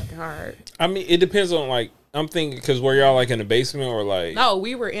motherfucking hard. I mean, it depends on like, I'm thinking, because were y'all like in the basement or like? No,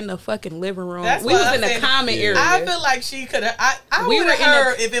 we were in the fucking living room. We was in the common area. I feel like she could have. I would have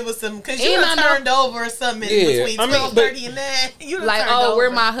heard if it was some, because you would have turned over or something between 12:30 and that. You like, where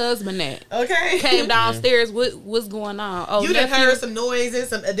my husband at? Okay, came downstairs. What's going on? Oh, you done heard some noises,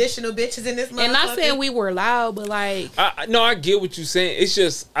 some additional bitches in this motherfucker. And not saying we were loud, but like, I get what you're saying. It's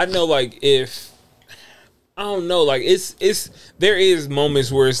just, I know, like, if I don't know, like, there is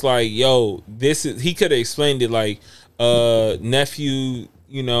moments where it's like, yo, he could have explained it like, nephew,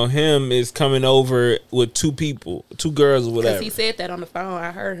 him is coming over with 2 people, 2 girls or whatever. Because he said that on the phone.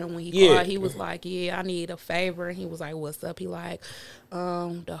 I heard him when he called. He was like, yeah, I need a favor. And he was like, what's up? He like,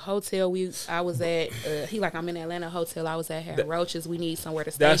 the hotel I was at, he like, I'm in the Atlanta hotel I was at, had roaches. We need somewhere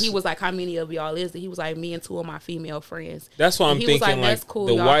to stay. He was like, how many of y'all is it? He was like, me and 2 of my female friends. That's why I'm thinking, like that's cool.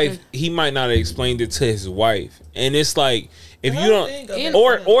 The wife, he might not have explained it to his wife. And it's like, if you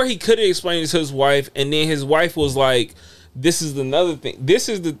don't, or he could have explained it to his wife, and then his wife was like, this is another thing. This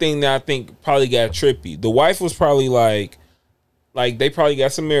is the thing that I think probably got trippy. The wife was probably like they probably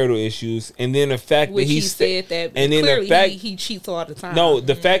got some marital issues, and then the fact that he said that, and then the fact he cheats all the time. No,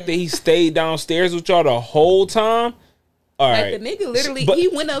 the fact that he stayed downstairs with y'all the whole time. All right, the nigga literally he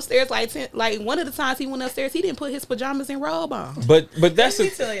went upstairs like one of the times he went upstairs, he didn't put his pajamas and robe on. But that's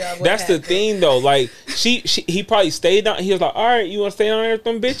the thing though. Like he probably stayed down. He was like, all right, you want to stay down there with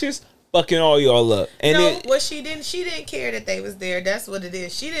them bitches? Fucking all y'all up. And she didn't care that they was there. That's what it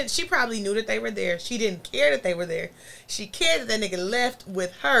is. She probably knew that they were there. She didn't care that they were there. She cared that that nigga left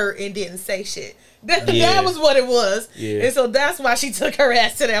with her and didn't say shit. That was what it was. Yeah. And so that's why she took her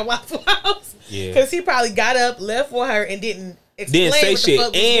ass to that Waffle House. Yeah. Because he probably got up, left for her, and didn't explain say what shit. The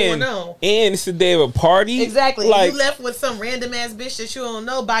fuck was going on. And it's the day of a party. Exactly. Like, you left with some random ass bitch that you don't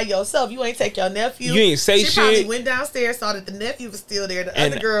know by yourself. You ain't take your nephew. You ain't say shit. She probably went downstairs, saw that the nephew was still there. The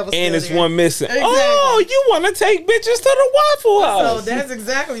other girl was still there. And it's one missing. Exactly. Oh, you want to take bitches to the Waffle House. So that's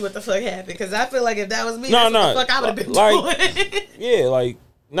exactly what the fuck happened. Because I feel like if that was me, that's what the fuck I would have been doing. Yeah, like,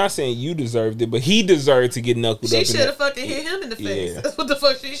 not saying you deserved it, but he deserved to get knuckled up. She should have fucking hit him in the face. Yeah. That's what the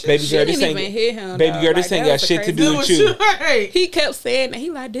fuck she should. Baby She girl, didn't this ain't even hit him. baby though. girl, this Like, ain't that got was the shit to do crazy- with you. Right. He kept saying that. He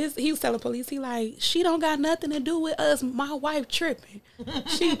like this. He was telling police. He like, she don't got nothing to do with us. My wife tripping.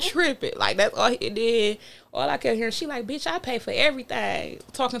 She tripping. Like that's all he did. All I kept hearing, she like, bitch, I pay for everything.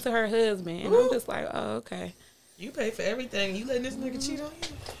 Talking to her husband, and I'm just like, oh okay. You pay for everything. You letting this nigga cheat on you?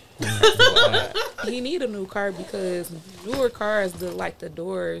 He need a new car because newer cars, the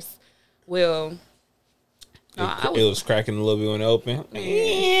doors. Well, no, It was cracking a little bit when it opened.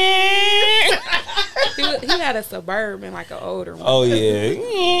 he had a Suburban, like an older one. Oh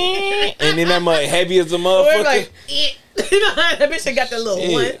yeah, and then that mud heavy as a Or motherfucker. like, you know how that bitch ain't got that little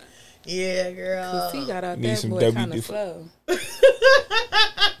Yeah. one. Yeah, girl. 'Cause he got out Need that some boy kind WD-40. of slow.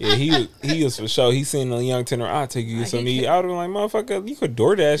 Yeah, he was for sure. He seen a young tenor. I'll take you to some meat. I would have been like, motherfucker, you could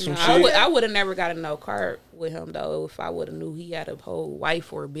DoorDash some shit. I would have never got in no car with him though if I would have knew he had a whole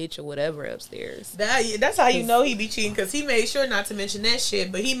wife or a bitch or whatever upstairs. That's how you know he be cheating, because he made sure not to mention that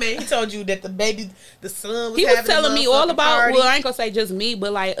shit. But he told you that the son was He was having a telling me all motherfucking about. party. Well, I ain't gonna say just me,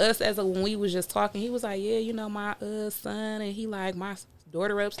 but like us when we was just talking. He was like, yeah, you know my son, and he like my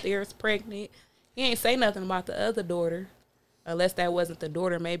daughter upstairs pregnant. He ain't say nothing about the other daughter, unless that wasn't the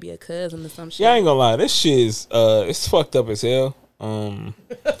daughter, maybe a cousin or some shit. Yeah, I ain't gonna lie. This shit is it's fucked up as hell. I'm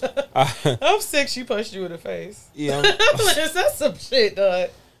sick. She punched you in the face. Yeah, That's some shit, dog.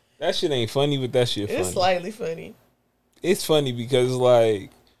 that shit ain't funny, but that shit funny. It's slightly funny. It's funny because like,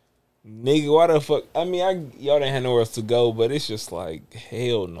 nigga, why the fuck? I mean, y'all didn't have nowhere else to go, but it's just like,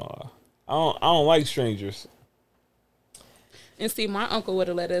 hell no. I don't like strangers. And see, my uncle would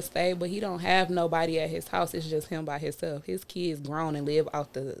have let us stay, but he don't have nobody at his house. It's just him by himself. His kids grown and live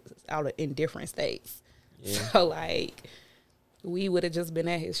in different states. Yeah. So like, we would have just been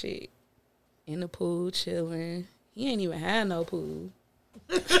at his shit in the pool chilling. He ain't even had no pool.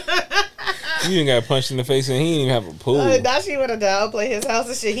 You didn't got punched in the face and he didn't even have a pool. Now she would have downplay his house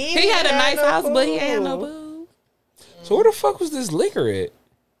and shit. He had a nice house, but he ain't had no pool. pool. So where the fuck was this liquor at?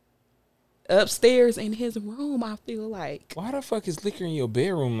 Upstairs in his room, I feel like Why the fuck is liquor in your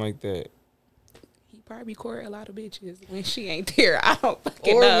bedroom like that? he probably court a lot of bitches when she ain't there. I don't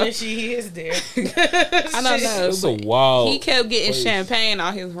fucking Or know. when she is there. I don't know. That's a but wild. He kept getting place. champagne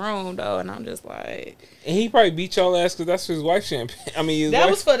out his room though, and I'm just like, And he probably beat y'all ass because that's his wife's champagne. I mean, his That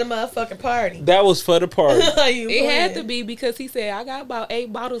wife, was for the motherfucking party. that was for the party. it had to be because he said I got about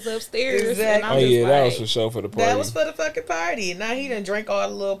 8 bottles upstairs. Exactly. And I'm Oh just yeah, that was like, for sure for the party. That was for the fucking party. Now he done drank all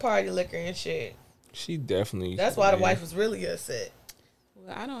the little party liquor and shit. She definitely. That's why the yeah. wife was really upset.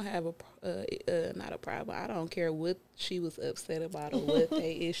 Well, I don't have not a problem. I don't care what she was upset about or what their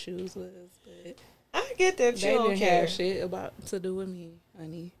issues was, but I get that you they don't didn't care. have shit about to do with me,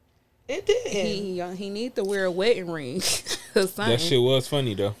 honey. It didn't. He need to wear a wedding ring or something. That shit was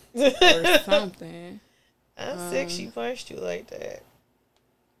funny though. Or something. I'm sick she punched you like that.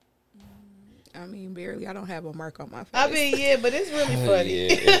 I mean, barely. I don't have a mark on my face. I mean, yeah, but it's really funny.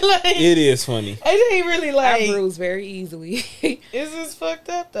 Yeah. Like, It is funny. it ain't really I like, bruise very easily. it's just fucked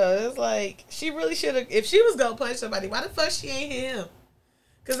up though. It's like, she really should have, if she was gonna punch somebody, why the fuck she ain't hit him?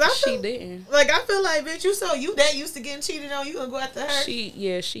 Cause I She feel, didn't. like, I feel like, bitch, you that used to getting cheated on, you gonna go after her?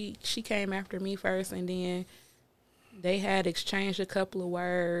 She came after me first, and then they had exchanged a couple of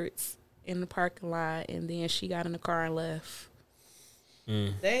words in the parking lot, and then she got in the car and left.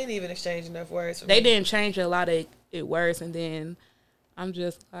 They ain't even exchanged enough words for They me. didn't change a lot of words, and then I'm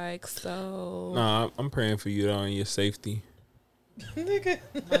just like, so Nah, I'm praying for you though and your safety. Nigga.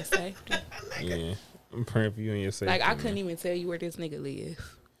 my safety. Yeah, I'm praying for you and your safety. Like I man. couldn't even tell you where this nigga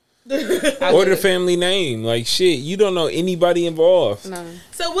live. Or the family name. Like shit, you don't know anybody involved. No,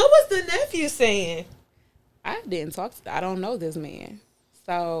 So what was the nephew saying? I didn't talk. I don't know this man,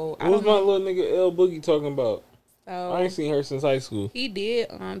 so I What was don't my know. little nigga L Boogie talking about? So I ain't seen her since high school. he did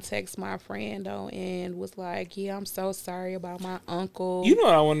text my friend though and was like, "Yeah, I'm so sorry about my uncle. You know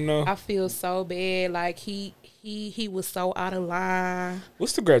what I want to know? I feel so bad. Like he was so out of line."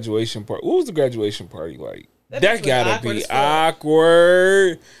 What's the graduation part? What was the graduation party like? That bitch That was gotta awkward be as fuck.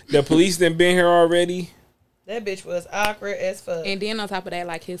 awkward. The police done been here already. That bitch was awkward as fuck. And then on top of that,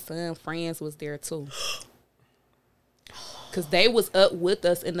 like his son friends was there too. Cause they was up with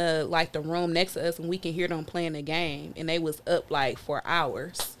us in the room next to us, and we can hear them playing the game, and they was up like for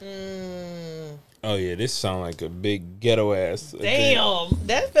hours. Oh yeah, this sound like a big ghetto ass. event. Damn.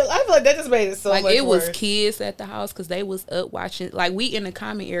 I feel like that just made it so Like much it was worse. kids at the house, cause they was up watching. Like we in the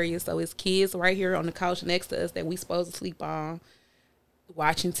common area, so it's kids right here on the couch next to us that we supposed to sleep on,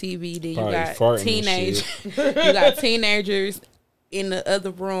 watching TV. Then you Probably got farting and teenagers. shit. You got teenagers in the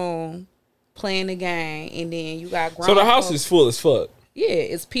other room playing the game, and then you got grown. So the house folks. is full as fuck. Yeah,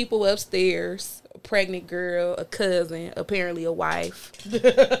 it's people upstairs, a pregnant girl, a cousin, apparently a wife,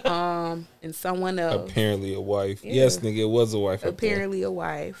 and someone else. Apparently a wife. Yeah. Yes, nigga, it was a wife. Apparently a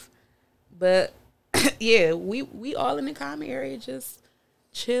wife. But yeah, we all in the common area just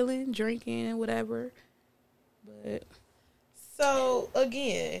chilling, drinking, and whatever. But So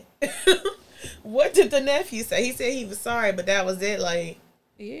again, what did the nephew say? He said he was sorry, but that was it. Like,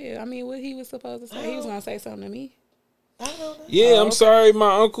 yeah, I mean, what he was supposed to say? He was gonna say something to me. I don't know. Yeah, I'm sorry.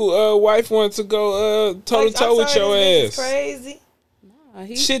 My uncle wife wants to go toe to toe with your ass. Crazy.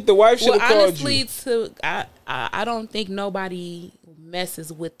 Shit, the wife should have called honestly, you. I don't think nobody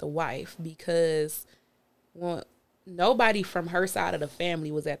messes with the wife because nobody from her side of the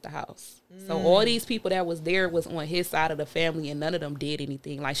family was at the house. So all these people that was there was on his side of the family, and none of them did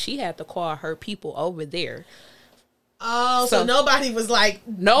anything. Like, she had to call her people over there. Oh, so nobody was like,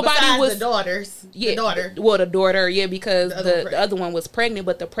 nobody was the daughters. Yeah, the daughter. Well, the daughter, yeah, because The the other one was pregnant,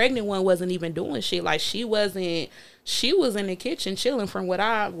 but the pregnant one wasn't even doing shit. Like, she was in the kitchen chilling, from what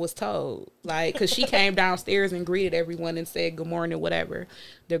I was told. Like, because she came downstairs and greeted everyone and said good morning, whatever.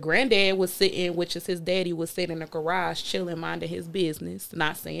 The granddad was sitting, which is his daddy, was sitting in the garage chilling, minding his business,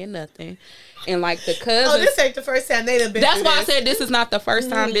 not saying nothing. And like the cousins. Oh, this ain't the first time they done been. That's why this. I said this is not the first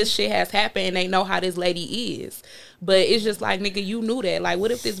time this shit has happened, and they know how this lady is. But it's just like, nigga, you knew that. Like,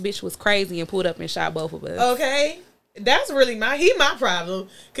 what if this bitch was crazy and pulled up and shot both of us? Okay. That's really my problem.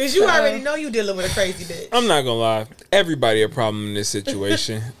 Because you already know you dealing with a crazy bitch. I'm not gonna lie. Everybody a problem in this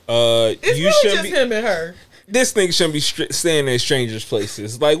situation. It's you really shouldn't just be. him and her. This nigga shouldn't be staying in strangers'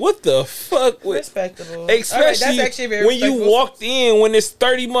 places. Like, what the fuck? Respectable. Especially that's actually very when you respectable. walked in, when there's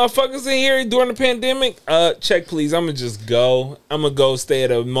 30 motherfuckers in here during the pandemic. Check, please. I'm gonna just go. I'm gonna go stay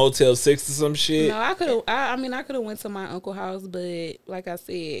at a Motel 6 or some shit. No, I could have. I mean, I could have went to my uncle's house, but like I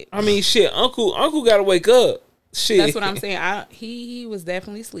said, I mean, shit. Uncle gotta wake up. Shit. that's what I'm saying. He was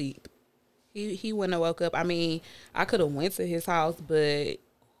definitely asleep. He wouldn't have woke up. I mean, I could have went to his house, but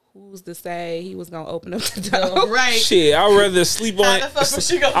who's to say he was gonna open up the door? Right. Shit, I'd rather sleep on. How the fuck was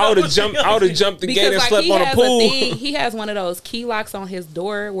she gonna I would know have what jumped. she I would have gonna jumped the Because gate and like slept he on a has pool. he has one of those key locks on his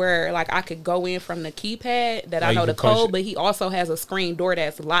door where like I could go in from the keypad that I you know the can punch code, it. but he also has a screen door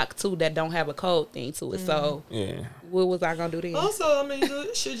that's locked too that don't have a code thing to it. So Yeah. what was I gonna do then? Also, I mean,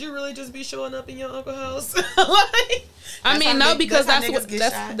 should you really just be showing up in your uncle's house? Like, I mean, no, because how that's niggas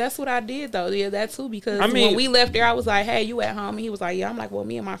get shot. that's what I did though. Yeah, that too. Because I mean- when we left there, I was like, "Hey, you at home?" And he was like, "Yeah." I'm like, "Well,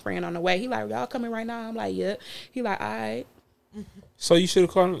 me and my friend on the way." He like, "Y'all coming right now?" I'm like, "Yeah." He like, "All right." So you should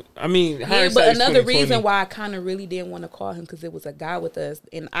have called him. I mean, Yeah, hindsight's but another 20/20. reason why I kind of really didn't want to call him because it was a guy with us,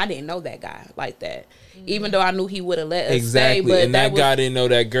 and I didn't know that guy like that. Even though I knew he would have let us Exactly, stay, but and that was, guy didn't know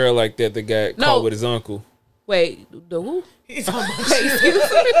that girl like that. The guy No. called with his uncle. Wait, the who? He's almost Excuse me.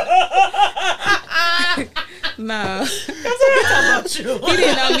 Nah, about you. he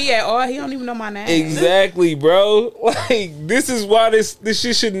didn't know me at all. He don't even know my name. Exactly, bro. Like, this is why this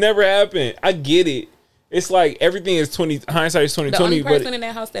shit should never happen. I get it. It's like everything is hindsight is 20/20. The only person But in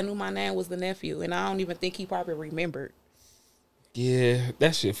that house that knew my name was the nephew, and I don't even think he probably remembered. yeah,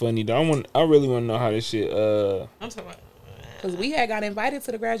 that shit funny though. I really want to know how this shit. I'm talking about. Because we had got invited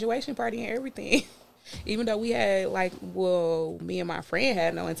to the graduation party and everything. Even though we had, like, well, me and my friend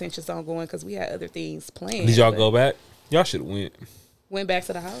had no intentions on going because we had other things planned. Did y'all but go back? Y'all should have went back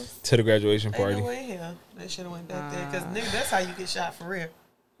to the house? to the graduation Ain't party. no way here. They should have went back there because nigga, that's how you get shot for real.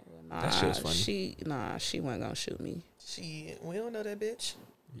 Nah, That shit was funny. she wasn't going to shoot me. Shit, we don't know that bitch.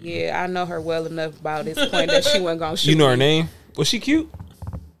 Yeah, I know her well enough by this point that she wasn't going to shoot me. You know her name? Was she cute?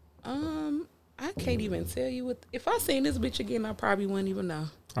 I can't even tell you what. If I seen this bitch again, I probably wouldn't even know.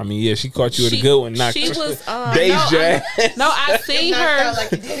 I mean, yeah, she caught you with a good one. Knocked She was Dazed your ass. I seen Knocked her. out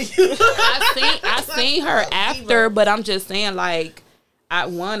like you did you. I seen her after, but I'm just saying, like, I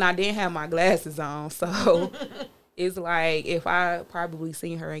didn't have my glasses on, so it's like if I probably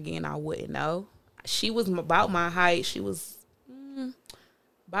seen her again, I wouldn't know. She was about my height. She was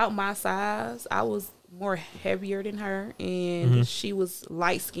about my size. I was more heavier than her, and she was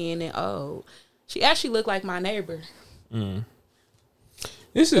light skinned and old. She actually looked like my neighbor.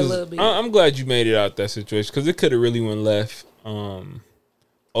 This A is. little bit. I'm glad you made it out that situation because it could have really went left.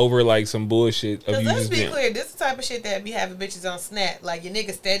 Over like some bullshit of Cause you let's just be being. clear, this is the type of shit that be having bitches on Snap. Like your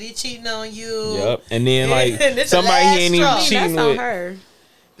nigga steady cheating on you. Yep, and then like This the somebody last he ain't even straw. I mean, cheating that's on with. her.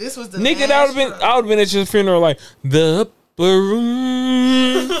 This was the Nigga, last I would straw. have been at your funeral like the upper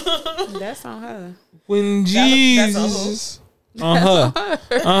room That's on her. when that's on who? Jesus on her.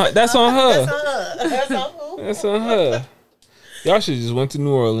 That's on her. That's on who? That's on her. Y'all should just went to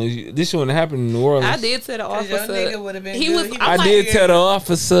New Orleans. This shouldn't happen in New Orleans. I did tell the 'Cause your officer. nigga would've been He good. was. He I'm I like, did tell the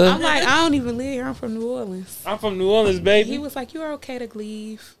officer. I'm like, I don't even live here. I'm from New Orleans. I'm from New Orleans, baby. He was like, "You're okay to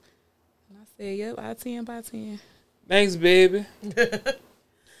leave." And I said, "Yep, I 10 by 10." Thanks, baby.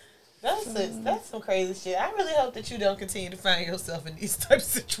 That's some crazy shit. I really hope that you don't continue to find yourself in these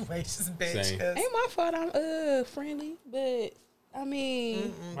types of situations, bitch. Same. 'Cause Ain't my fault. I'm friendly, but I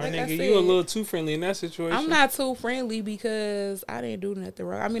mean, My like I nigga, said, you a little too friendly in that situation. I'm not too friendly because I didn't do nothing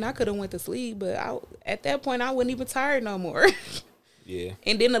wrong. I mean, I could have went to sleep, but at that point, I wasn't even tired no more. Yeah.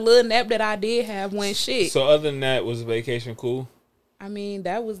 And then the little nap that I did have went shit. So other than that, was vacation cool? I mean,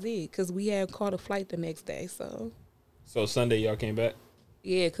 that was it because we had caught a flight the next day. So So Sunday y'all came back?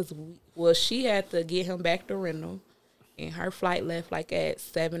 yeah, because she had to get him back to Reno. And her flight left like at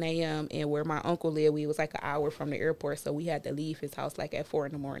 7 a.m. And where my uncle lived, we was like an hour from the airport. So we had to leave his house like at 4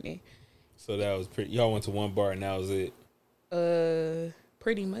 a.m. So that was pretty. Y'all went to one bar and that was it.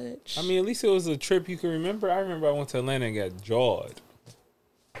 Pretty much. I mean, at least it was a trip you can remember. I remember I went to Atlanta and got jawed.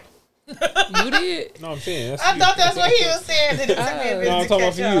 You did? No, I'm saying. That's I you. thought that's what he was saying. That it took me a minute No, I'm to talking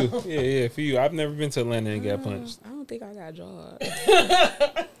catch about on. for you. Yeah, for you. I've never been to Atlanta and got punched. I don't think I got jawed.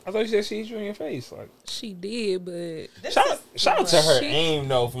 I thought you said she hit you in your face. Like, She did, but This shout is out to too her much. aim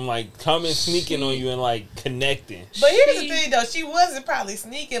though, from like coming sneaking on you and like connecting. But here's She- the thing, though. She wasn't probably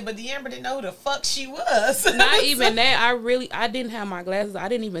sneaking, but D'Amber didn't know who the fuck she was. not even that. I didn't have my glasses. I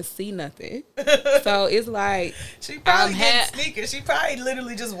didn't even see nothing. So it's like She probably I'm didn't ha- sneak it. She probably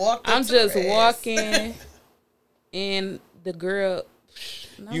literally just walked up I'm to just her ass. walking, and the girl.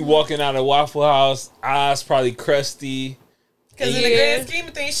 No. You walking out of Waffle House, eyes probably crusty. Because in the Yeah. grand scheme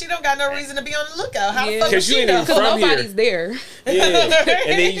of things, she don't got no reason to be on the lookout. How the Yeah. fuck 'Cause does you she ain't know? even Because from here. nobody's there. Yeah.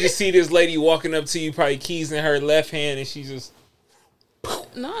 And then you just see this lady walking up to you, probably keys in her left hand, and she just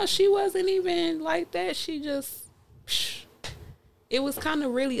No, she wasn't even like that. She just. It was kind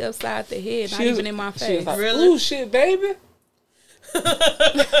of really upside the head, not she was- even in my she was face. like, Really? ooh shit, baby.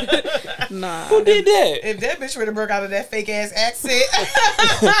 Nah. Who did that? If that bitch would have broke out of that fake ass accent,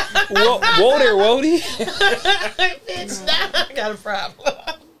 Whoa there, Wody. bitch, now I got a problem.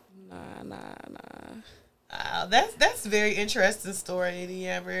 Nah. That's a very interesting story,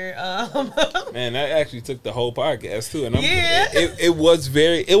 D'Amber. Man, that actually took the whole podcast too, and Yeah. it was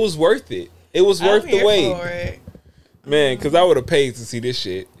worth it. It was worth I'm the here wait, for it. man. Because I would have paid to see this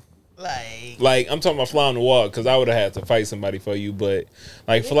shit. Like, Like I'm talking about fly on the wall, because I would have had to fight somebody for you, but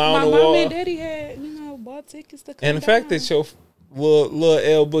like fly My on the mom wall, and daddy had, bought tickets to come and the fact down. that your little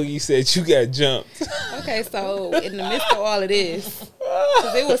L Boogie said you got jumped. Okay, so in the midst of all of this,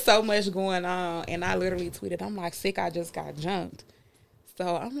 because there was so much going on, and I literally tweeted, I'm like, sick, I just got jumped.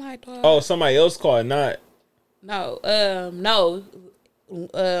 So I'm like, dog, Oh, somebody else called, not no,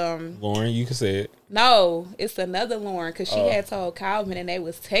 Lauren. You can say it. no, it's another Lauren, because she had told Calvin, and they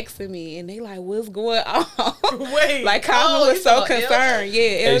was texting me, and they like, what's going on? wait. Like, Calvin you was so talking about concerned. Yeah,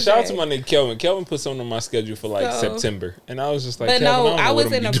 Hey, LJ. shout out to my nigga Kelvin. Kelvin put something on my schedule for like So- September, and I was just like, But Kelvin, no, don't I know what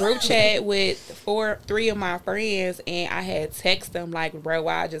was I'm in a doing. group chat with three of my friends, and I had text them like, bro,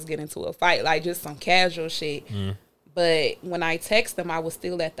 why I just get into a fight? Like, just some casual shit. Mm. But when I text them, I was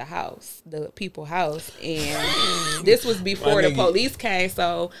still at the house, the people's house. And this was before the nigga. police came.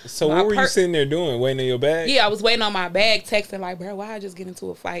 So So my what were you sitting there doing? Waiting on your bag? Yeah, I was waiting on my bag, texting like, bro, why I just get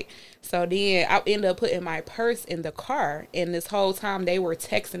into a fight? So then I ended up putting my purse in the car. And this whole time they were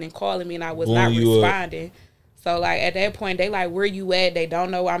texting and calling me, and I was Blowing not you up. responding. So, like, at that point, they like, where you at? They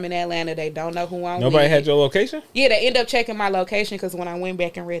don't know I'm in Atlanta. They don't know who I'm Nobody with. had your location? Yeah, they end up checking my location because when I went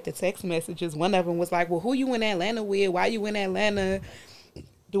back and read the text messages, one of them was like, well, who you in Atlanta with? Why you in Atlanta?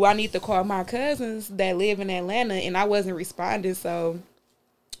 Do I need to call my cousins that live in Atlanta? And I wasn't responding, so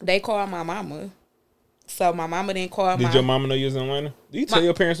they called my mama. So my mama didn't call Did my... your mama know you was in Atlanta? Do you tell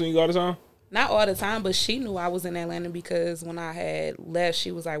your parents when you go out of town? Not all the time, but she knew I was in Atlanta because when I had left,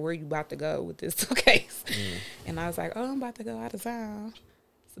 she was like, where you about to go with this suitcase? And I was like, oh, I'm about to go out of town.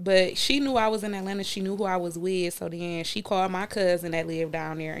 But she knew I was in Atlanta. She knew who I was with. So then she called my cousin that lived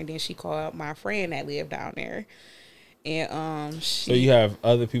down there, and then she called my friend that lived down there. And So you have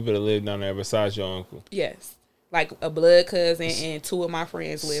other people that live down there besides your uncle. yes, like a blood cousin and two of my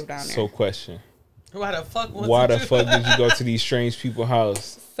friends live down there. So question. Why the fuck was Why it the you? fuck did you go to these strange people's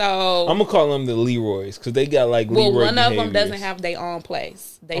house? So I'm gonna call them the Leroys because they got like well, Leroy one of them behaviors. doesn't have their own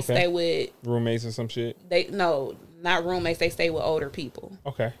place. They Okay. stay with roommates or some shit. not roommates. They stay with older people.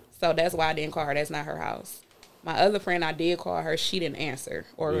 Okay. So that's why I didn't call her. That's not her house. My other friend, I did call her. She didn't answer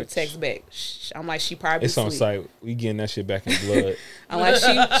or Bitch. text back. I'm like, she probably It's on sleep. site. We getting that shit back in blood. I'm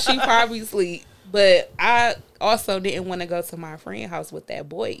like, she probably sleep. But I also didn't want to go to my friend's house with that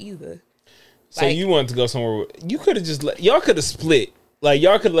boy either. So Like- you wanted to go somewhere? You could have just y'all could have split. Like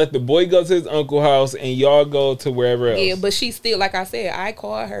y'all could let the boy go to his uncle's house and y'all go to wherever else. Yeah, but she still, like I said, I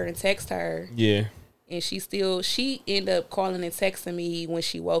called her and text her, Yeah. and she ended up calling and texting me when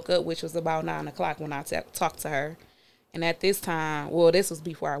she woke up, which was about 9:00 when I talked to her. And at this time, well, this was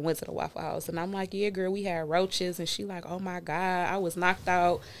before I went to the Waffle House, and I'm like, yeah, girl, we had roaches, and she like, oh my God, I was knocked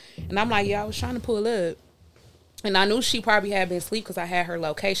out, and I'm like, yeah, I was trying to pull up. And I knew she probably had been asleep because I had her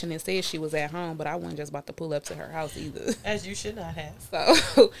location and said she was at home, but I wasn't just about to pull up to her house either. As you should not have.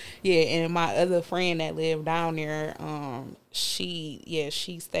 So, yeah, and my other friend that lived down there,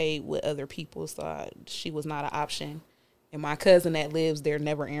 she stayed with other people, so she was not an option. And my cousin that lives there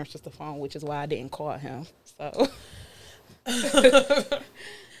never answers the phone, which is why I didn't call him. So,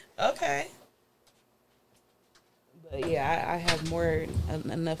 Okay. but yeah, I have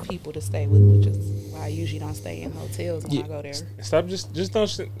enough people to stay with, which is why I usually don't stay in hotels when I go there. Stop. Just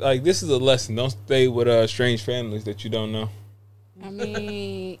don't. Like this is a lesson. Don't stay with strange families that you don't know. I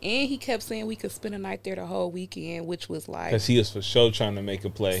mean, and he kept saying we could spend a night there the whole weekend, which was like. Because he was for sure trying to make a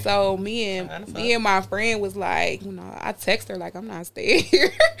play. So me and my friend was like, I text her like I'm not staying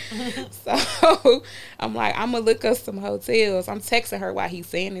here. So I'm like, I'm gonna look up some hotels. I'm texting her while he's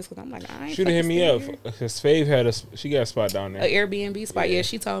saying this because I'm like, I ain't. Should have hit me up. Because Fave she got a spot down there. An Airbnb spot. Yeah,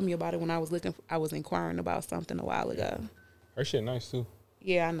 she told me about it when I was I was inquiring about something a while ago. Her shit nice too.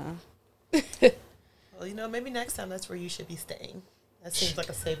 Yeah, I know. Well, maybe next time that's where you should be staying. That seems like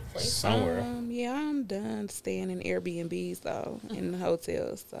a safe place. Somewhere. Yeah, I'm done staying in Airbnbs though, in the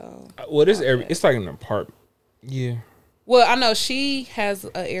hotels. So. Well, it's like an apartment. Yeah. Well, I know she has an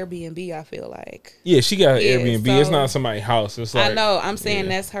Airbnb. I feel like. Yeah, she got an Yeah, Airbnb. so- it's not somebody's house. It's like I know. I'm saying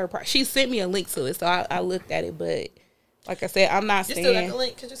that's her. She sent me a link to it, so I looked at it. But like I said, I'm not You still got staying. the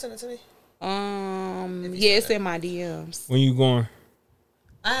link? Could you send it to me? Yeah, it's in my DMs. When you going?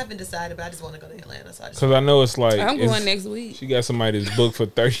 I haven't decided, but I just want to go to Atlanta. So I just Because I know it's like I'm going next week. She got somebody that's booked for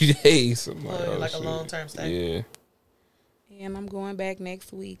 30 days. I'm like a shit. long-term stay. Yeah. And I'm going back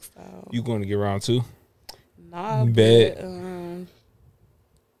next week. So You going to get around too? nah, Bet. but,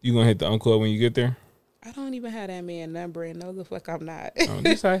 You going to hit the uncle when you get there? I don't even have that man number, and no, the fuck I'm not.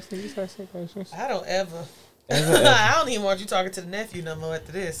 These questions. I don't ever. I don't even want you talking to the nephew no more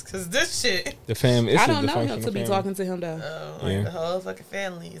after this, because this shit. The family. I don't know him to be talking to him though. The whole fucking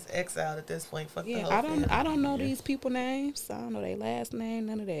family is exiled at this point. Fuck the Yeah, whole I don't. family. I don't know these people names. I don't know their last name.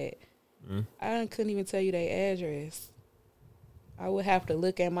 None of that. I couldn't even tell you their address. I would have to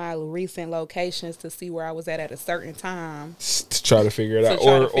look at my recent locations to see where I was at a certain time. To try to figure it out,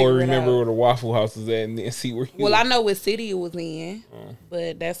 or remember where the Waffle House is at, and then see where. Well, I know what city it was in,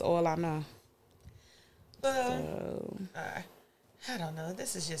 but that's all I know. I don't know.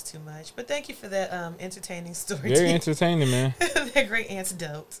 This is just too much. But thank you for that entertaining story. Very entertaining, man. They're great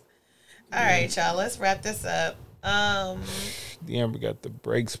antidotes. All right, y'all. Let's wrap this up. The Amber got the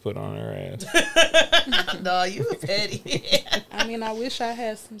brakes put on her ass. No, you petty. I mean, I wish I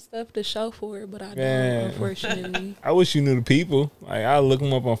had some stuff to show for it, but I Man. don't, unfortunately. I wish you knew the people. Like I'll look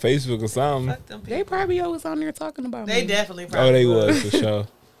them up on Facebook or something. Fuck them people. They probably always on there talking about me. They definitely probably Oh, they was for sure.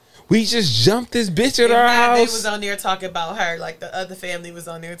 We just jumped this bitch at In our fact, They house. was on there talking about her. Like the other family was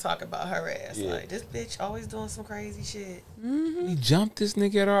on there talking about her ass. Yeah. Like this bitch always doing some crazy shit. We jumped this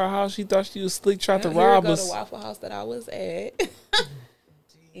nigga at our house. She thought she was slick, tried to Here rob go us. the Waffle House that I was at.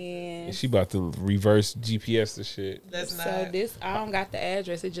 And She about to reverse GPS the shit. That's so not. this, I don't got the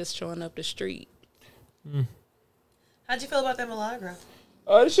address. It's just showing up the street. How'd you feel about that Milagro?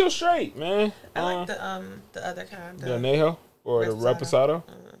 Oh, this shit straight, man. I like the other kind. The Anejo or the Reposado.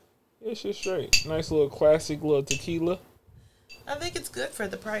 Reposado. Yeah, shit straight. Nice little classic little tequila. I think it's good for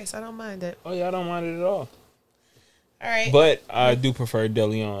the price. I don't mind it. Oh yeah, I don't mind it at all. All right. But I do prefer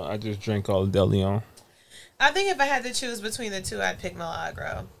DeLeon. I just drink all DeLeon. I think if I had to choose between the two, I'd pick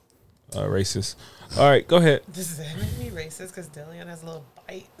Milagro. Racist. All right, go ahead. Does that make me racist? Because DeLeon has a little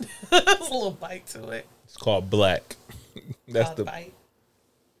bite. There's a little bite to it. It's called Black. That's Called the bite.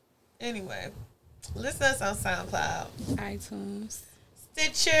 Anyway, listen to us on SoundCloud, iTunes,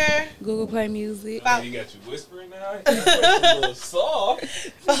 Stitcher. Google Play Music. You got you whispering now. A little soft.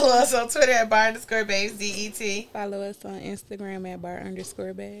 Follow us on Twitter at bar_babes, DET. Follow us on Instagram at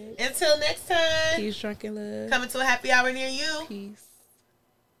bar_babes. Until next time, Peace, drunk, and love. coming to a happy hour near you. Peace.